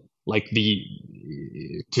of it. Like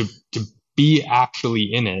to be actually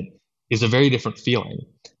in it is a very different feeling.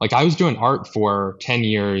 Like I was doing art for 10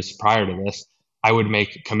 years prior to this. I would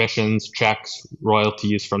make commissions, checks,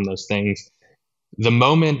 royalties from those things. The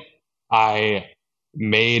moment I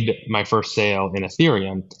made my first sale in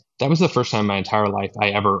Ethereum, that was the first time in my entire life I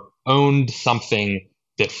ever owned something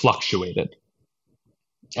that fluctuated.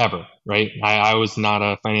 Ever, right? I was not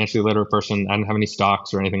a financially literate person. I didn't have any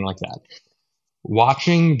stocks or anything like that.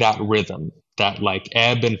 Watching that rhythm, that like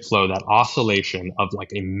ebb and flow, that oscillation of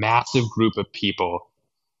like a massive group of people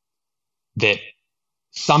that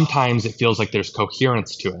sometimes it feels like there's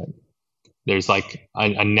coherence to it. There's like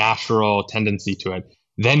a natural tendency to it.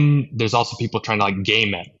 Then there's also people trying to like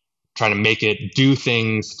game it, trying to make it do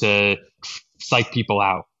things to psych people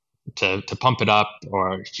out, to pump it up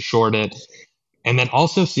or to short it. And then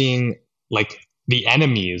also seeing like the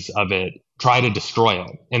enemies of it try to destroy it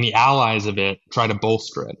and the allies of it try to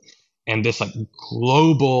bolster it. And this like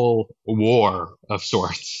global war of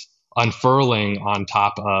sorts unfurling on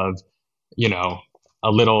top of, you know, a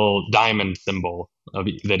little diamond symbol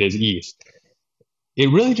that is ETH. It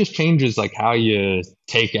really just changes like how you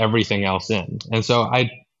take everything else in. And so I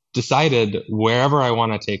decided wherever I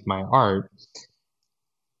want to take my art,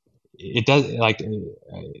 it does like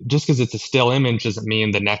just because it's a still image doesn't mean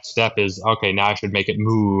the next step is okay, now I should make it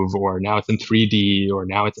move, or now it's in 3D, or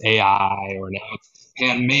now it's AI, or now it's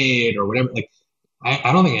handmade, or whatever. Like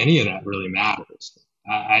I don't think any of that really matters.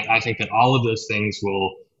 I think that all of those things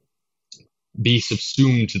will be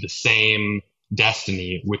subsumed to the same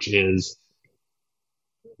destiny, which is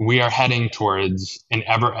we are heading towards an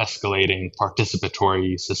ever escalating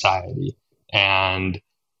participatory society. And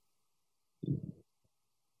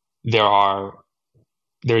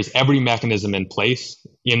there's every mechanism in place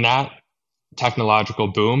in that technological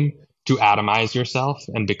boom to atomize yourself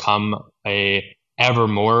and become a ever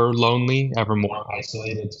more lonely, ever more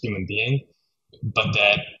isolated human being. But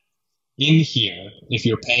that in here, if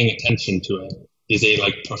you're paying attention to it, is a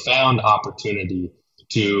like profound opportunity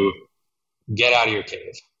to get out of your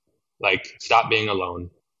cave, like stop being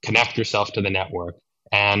alone, connect yourself to the network,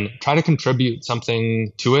 and try to contribute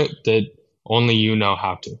something to it that only you know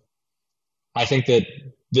how to. I think that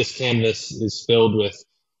this canvas is filled with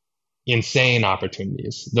insane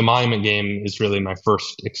opportunities. The monument game is really my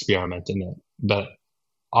first experiment in it, but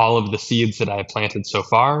all of the seeds that I have planted so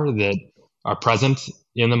far that are present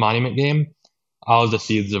in the monument game, all of the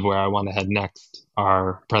seeds of where I want to head next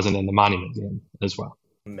are present in the monument game as well.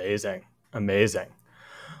 Amazing. Amazing.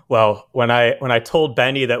 Well, when I told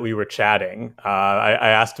Benny that we were chatting, I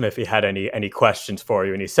asked him if he had any questions for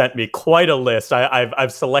you, and he sent me quite a list.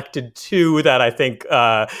 I've selected two that I think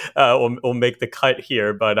will make the cut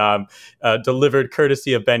here, but delivered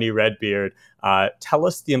courtesy of Benny Redbeard. Tell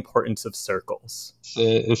us the importance of circles.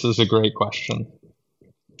 This is a great question.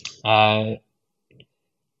 I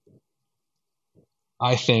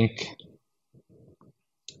think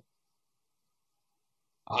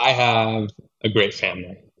I have a great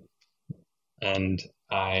family. And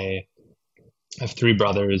I have three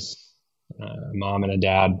brothers, a mom and a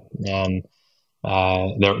dad, and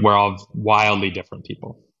we're all wildly different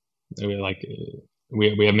people.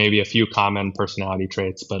 We have maybe a few common personality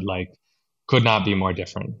traits, but like could not be more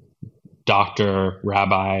different. Doctor,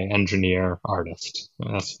 rabbi, engineer, artist.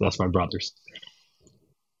 That's my brothers.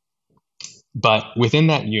 But within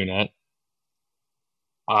that unit,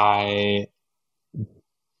 I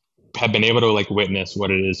have been able to like witness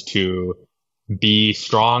what it is to be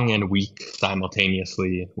strong and weak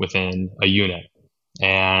simultaneously within a unit,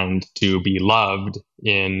 and to be loved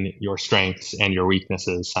in your strengths and your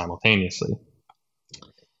weaknesses simultaneously.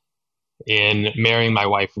 In marrying my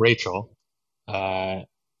wife, Rachel,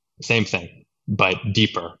 same thing, but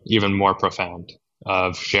deeper, even more profound,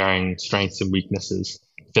 of sharing strengths and weaknesses,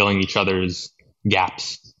 filling each other's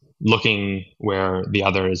gaps, looking where the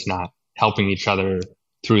other is not, helping each other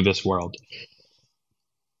through this world.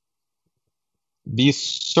 These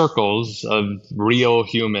circles of real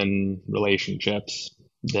human relationships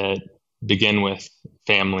that begin with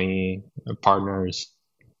family, partners,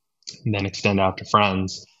 and then extend out to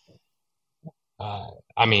friends.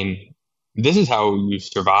 I mean, this is how you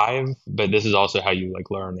survive, but this is also how you like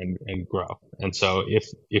learn and grow. And so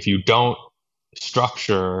if you don't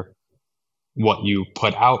structure what you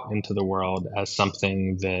put out into the world as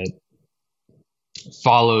something that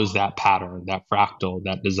follows that pattern, that fractal,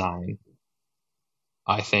 that design,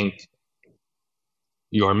 I think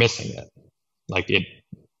you're missing it. Like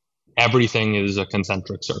everything is a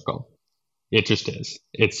concentric circle. It just is.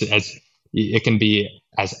 It can be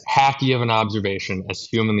as hacky of an observation as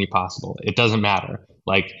humanly possible. It doesn't matter.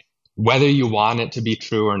 Like whether you want it to be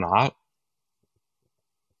true or not,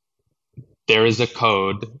 there is a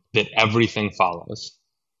code that everything follows.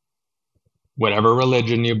 Whatever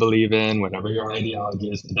religion you believe in, whatever your ideology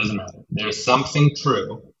is, it doesn't matter. There's something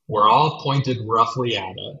true. We're all pointed roughly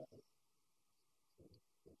at it,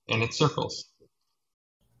 and it circles.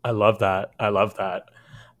 I love that. I love that.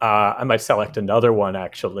 I might select another one,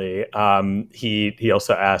 actually. He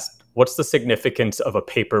also asked, what's the significance of a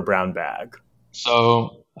paper brown bag?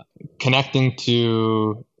 So connecting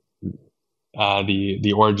to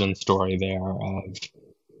the origin story there of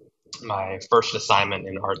my first assignment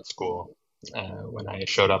in art school when I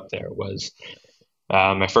showed up there was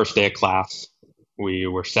my first day of class. We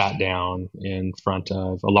were sat down in front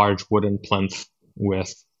of a large wooden plinth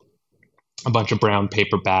with a bunch of brown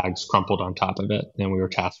paper bags crumpled on top of it, and we were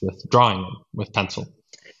tasked with drawing them with pencil.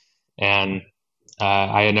 And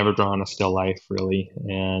I had never drawn a still life, really,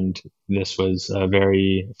 and this was a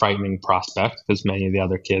very frightening prospect because many of the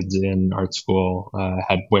other kids in art school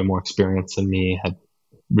had way more experience than me, had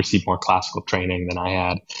received more classical training than I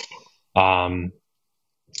had.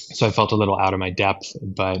 So I felt a little out of my depth,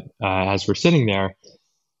 but as we're sitting there,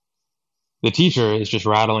 the teacher is just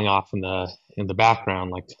rattling off in the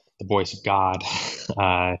background like the voice of God.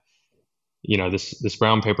 This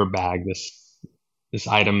brown paper bag, this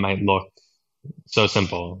item might look so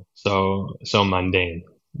simple, so mundane,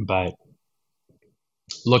 but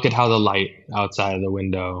look at how the light outside of the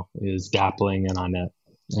window is dappling in on it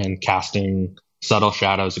and casting subtle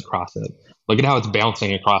shadows across it. Look at how it's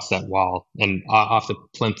bouncing across that wall and off the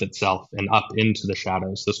plinth itself and up into the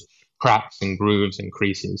shadows, those cracks and grooves and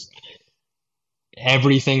creases.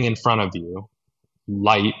 Everything in front of you,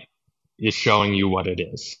 light, is showing you what it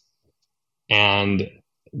is. And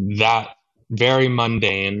that very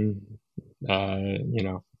mundane,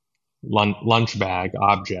 lunch bag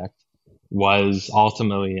object was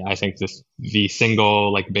ultimately, I think, the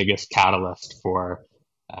single biggest catalyst for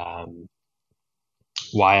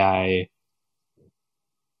why I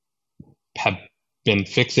have been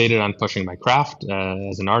fixated on pushing my craft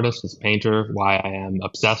as an artist, as a painter, why I am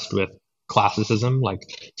obsessed with classicism,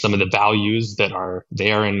 like some of the values that are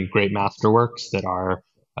there in great masterworks that are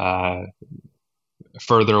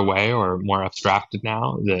further away or more abstracted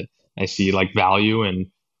now, that I see value in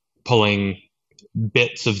pulling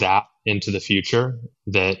bits of that into the future,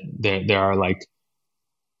 that there are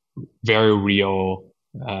very real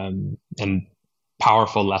and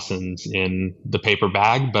powerful lessons in the paper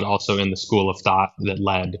bag, but also in the school of thought that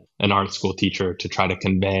led an art school teacher to try to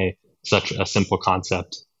convey such a simple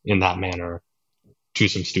concept in that manner to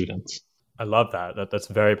some students. I love that. That's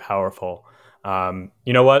very powerful.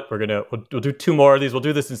 You know what? We'll do two more of these. We'll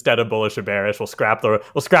do this instead of bullish or bearish. We'll scrap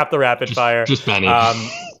the rapid fire. Just Benny.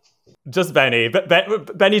 Just Benny.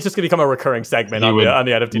 Benny's just gonna become a recurring segment on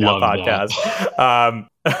the NFT Now podcast.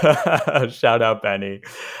 Shout out Benny,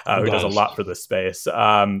 who does a lot for this space.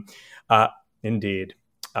 Indeed.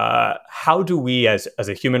 How do we as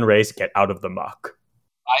a human race get out of the muck?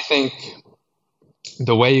 I think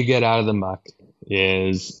the way you get out of the muck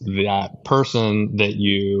is that person that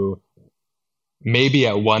you maybe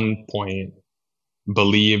at one point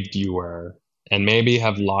believed you were, and maybe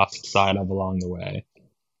have lost sight of along the way.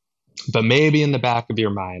 But maybe in the back of your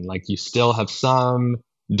mind, you still have some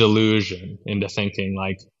delusion into thinking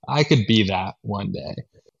I could be that one day.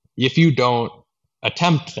 If you don't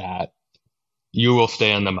attempt that, you will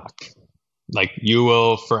stay in the muck. You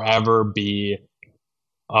will forever be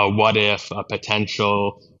a what if, a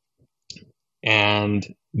potential. And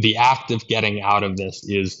the act of getting out of this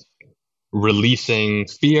is releasing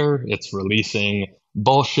fear. It's releasing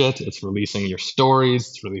bullshit. It's releasing your stories.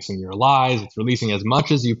 It's releasing your lies. It's releasing as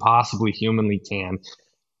much as you possibly humanly can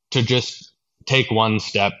to just take one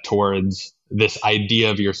step towards this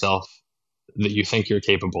idea of yourself that you think you're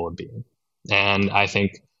capable of being. And I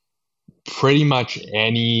think pretty much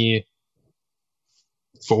any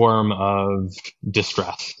form of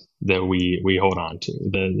distress that we hold on to,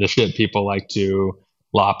 the shit people like to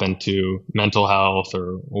lop into, mental health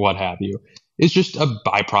or what have you, is just a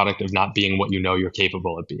byproduct of not being what you know you're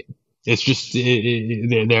capable of being. It's just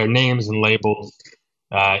there are names and labels,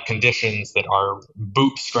 conditions that are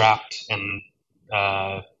bootstrapped and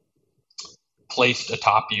placed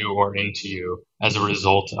atop you or into you as a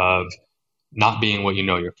result of not being what you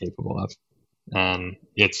know you're capable of. And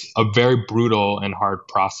it's a very brutal and hard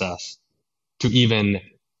process to even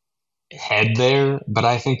head there, but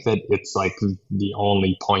I think that it's like the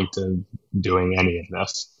only point of doing any of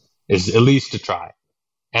this is at least to try.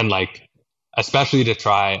 And like, especially to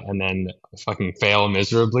try and then fucking fail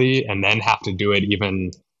miserably and then have to do it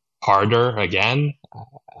even harder again.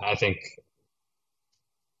 I think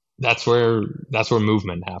that's where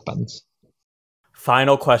movement happens.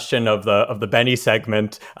 Final question of the Benny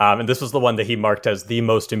segment, and this was the one that he marked as the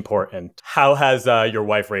most important. How has your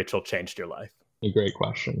wife Rachel changed your life? A great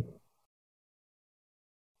question.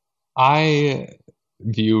 I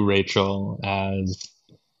view Rachel as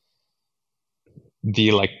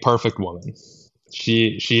the like perfect woman.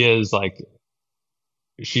 She is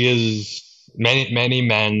many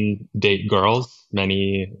men date girls,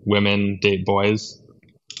 many women date boys.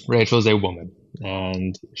 Rachel is a woman,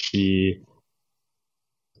 and she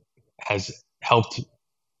has helped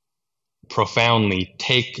profoundly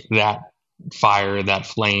take that fire, that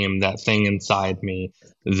flame, that thing inside me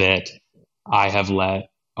that I have let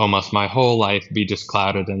almost my whole life be just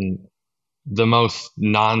clouded in the most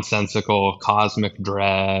nonsensical cosmic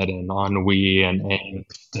dread and ennui and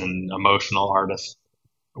angst and emotional artist,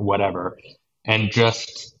 whatever, and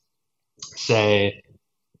just say,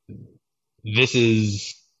 this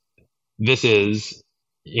is,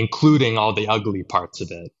 including all the ugly parts of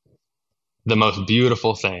it, the most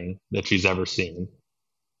beautiful thing that she's ever seen.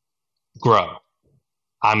 Grow.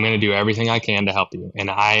 I'm going to do everything I can to help you. And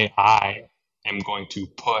I am going to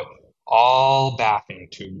put all back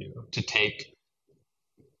into you to take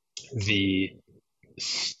the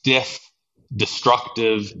stiff,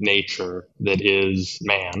 destructive nature that is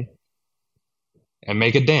man and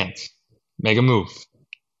make it dance, make a move,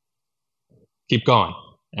 keep going.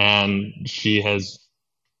 And she is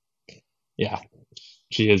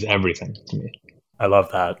everything to me. I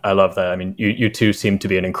love that. I mean, you two seem to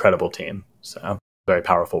be an incredible team. So very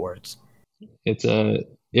powerful words. It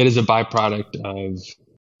is a byproduct of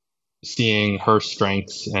seeing her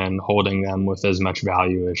strengths and holding them with as much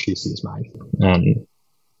value as she sees mine. And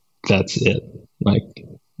that's it. Like,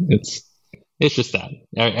 it's just that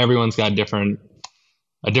everyone's got a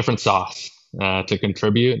different sauce to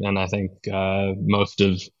contribute. And I think most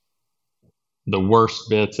of the worst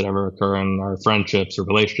bits that ever occur in our friendships or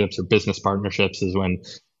relationships or business partnerships is when,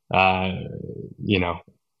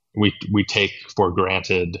 we take for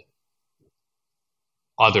granted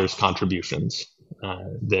others' contributions,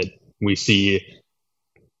 that we see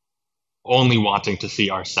only wanting to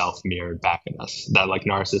see ourselves mirrored back in us. That like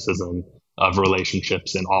narcissism of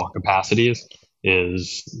relationships in all capacities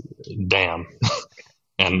is damn.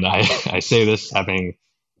 And I say this having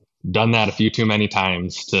done that a few too many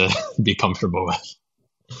times to be comfortable with.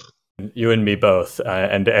 You and me both,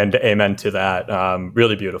 and amen to that.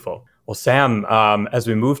 Really beautiful. Well, Sam, as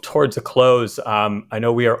we move towards a close, I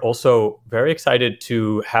know we are also very excited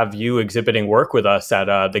to have you exhibiting work with us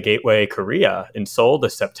at the Gateway Korea in Seoul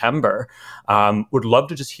this September. Would love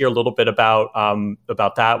to just hear a little bit about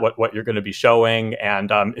that, what you're going to be showing,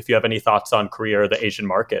 and if you have any thoughts on Korea or the Asian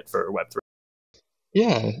market for Web3.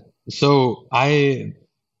 Yeah, so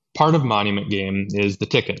part of Monument Game is the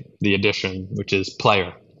ticket, the edition, which is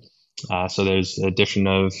player. So there's an edition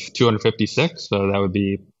of 256, so that would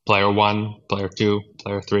be player 1, player 2,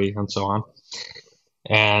 player 3, and so on.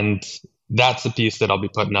 And that's the piece that I'll be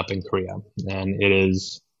putting up in Korea. And it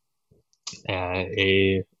is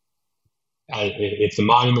it's a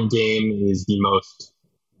Monument Game. It is the most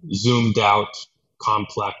zoomed out,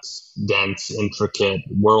 complex, dense, intricate,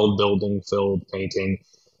 world building filled painting.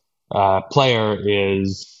 Player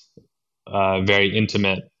is a very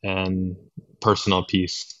intimate and personal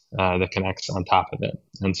piece that connects on top of it.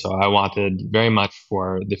 And so I wanted very much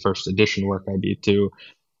for the first edition work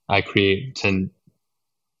I create to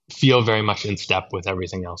feel very much in step with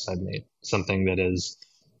everything else I've made. Something that has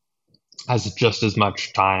just as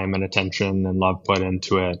much time and attention and love put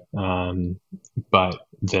into it, but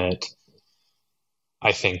that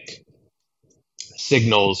I think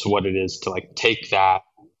signals what it is to like take that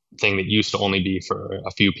thing that used to only be for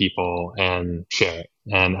a few people and share it.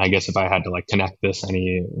 And I guess if I had to like connect this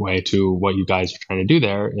anyway to what you guys are trying to do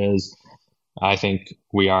there is, I think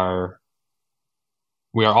we are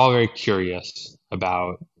all very curious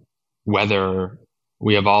about whether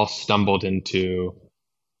we have all stumbled into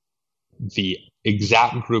the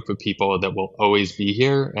exact group of people that will always be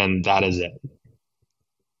here, and that is it.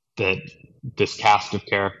 That this cast of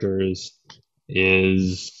characters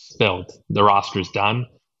is filled. The roster's done.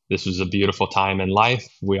 This was a beautiful time in life.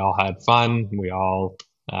 We all had fun. We all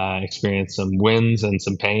experienced some wins and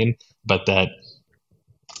some pain, but that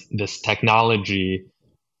this technology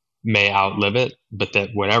may outlive it, but that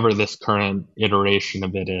whatever this current iteration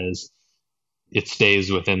of it is, it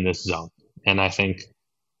stays within this zone. And I think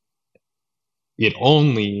it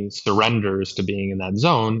only surrenders to being in that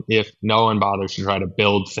zone if no one bothers to try to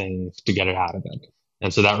build things to get it out of it.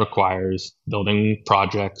 And so that requires building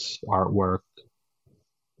projects, artwork,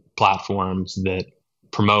 platforms that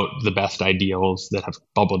promote the best ideals that have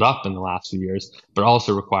bubbled up in the last few years, but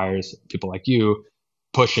also requires people like you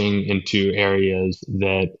pushing into areas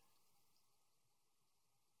that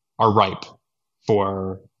are ripe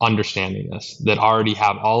for understanding this, that already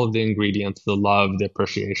have all of the ingredients, the love, the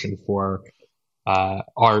appreciation for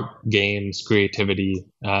art, games, creativity,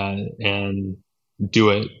 and do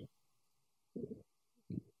it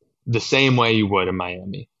the same way you would in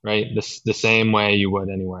Miami, right? The same way you would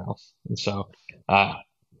anywhere else. And so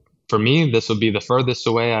for me, this will be the furthest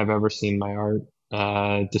away I've ever seen my art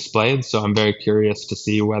displayed. So I'm very curious to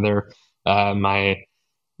see whether my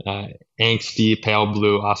angsty pale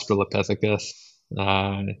blue Australopithecus,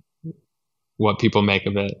 what people make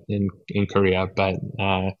of it in Korea. But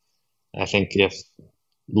I think if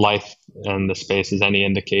life and the space is any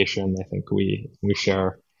indication, I think we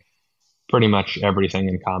share pretty much everything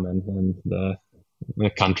in common, and the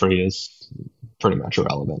country is pretty much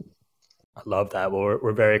irrelevant. I love that. Well,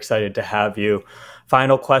 we're very excited to have you.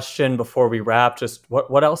 Final question before we wrap, just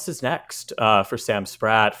what else is next for Sam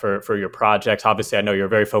Spratt, for your project? Obviously, I know you're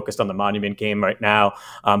very focused on the Monument game right now,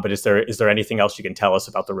 but is there anything else you can tell us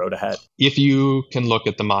about the road ahead? If you can look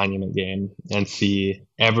at the Monument game and see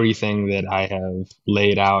everything that I have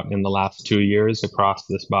laid out in the last 2 years across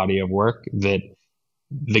this body of work, that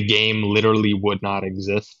the game literally would not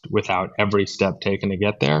exist without every step taken to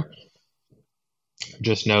get there,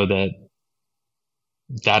 just know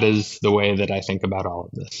that is the way that I think about all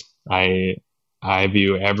of this. I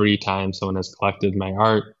view every time someone has collected my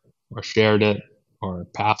art or shared it or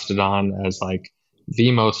passed it on as like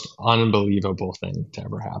the most unbelievable thing to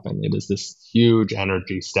ever happen. It is this huge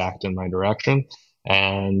energy stacked in my direction.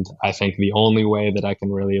 And I think the only way that I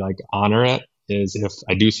can really like honor it is if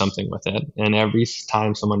I do something with it. And every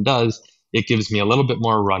time someone does, it gives me a little bit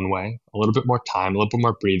more runway, a little bit more time, a little bit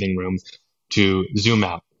more breathing room to zoom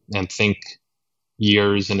out and think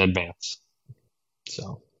years in advance.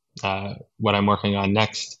 So what I'm working on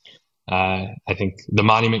next, I think the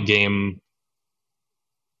Monument game,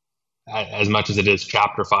 as much as it is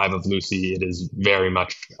chapter 5 of Luci, it is very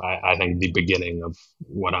much, I think, the beginning of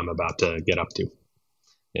what I'm about to get up to.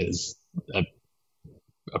 It is a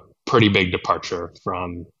pretty big departure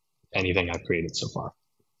from anything I've created so far.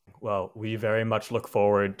 Well, we very much look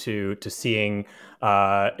forward to seeing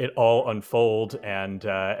it all unfold and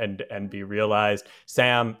be realized.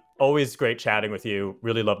 Sam, always great chatting with you.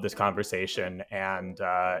 Really love this conversation, and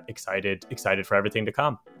excited for everything to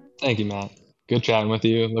come. Thank you, Matt. Good chatting with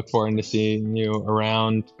you. Look forward to seeing you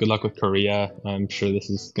around. Good luck with Korea. I'm sure this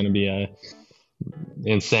is going to be an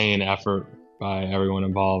insane effort by everyone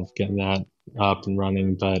involved getting that up and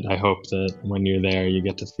running, but I hope that when you're there, you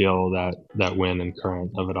get to feel that wind and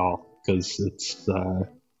current of it all, because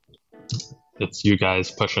it's you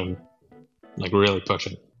guys pushing, like really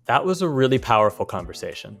pushing. That was a really powerful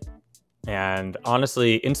conversation, and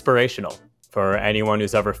honestly inspirational for anyone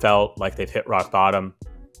who's ever felt like they've hit rock bottom,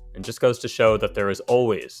 and just goes to show that there is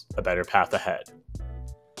always a better path ahead.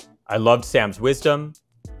 I loved Sam's wisdom,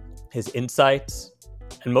 his insights,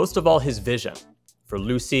 and most of all, his vision for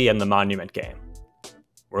Luci and the Monument game.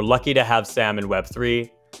 We're lucky to have Sam in Web3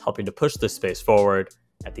 helping to push this space forward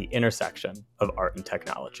at the intersection of art and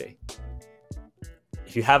technology.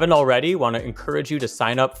 If you haven't already, I want to encourage you to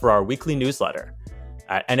sign up for our weekly newsletter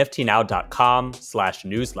at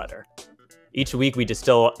nftnow.com/newsletter. Each week, we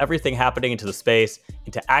distill everything happening into the space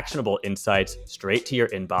into actionable insights straight to your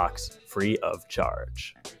inbox, free of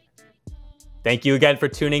charge. Thank you again for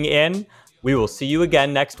tuning in. We will see you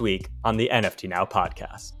again next week on the NFT Now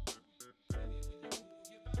podcast.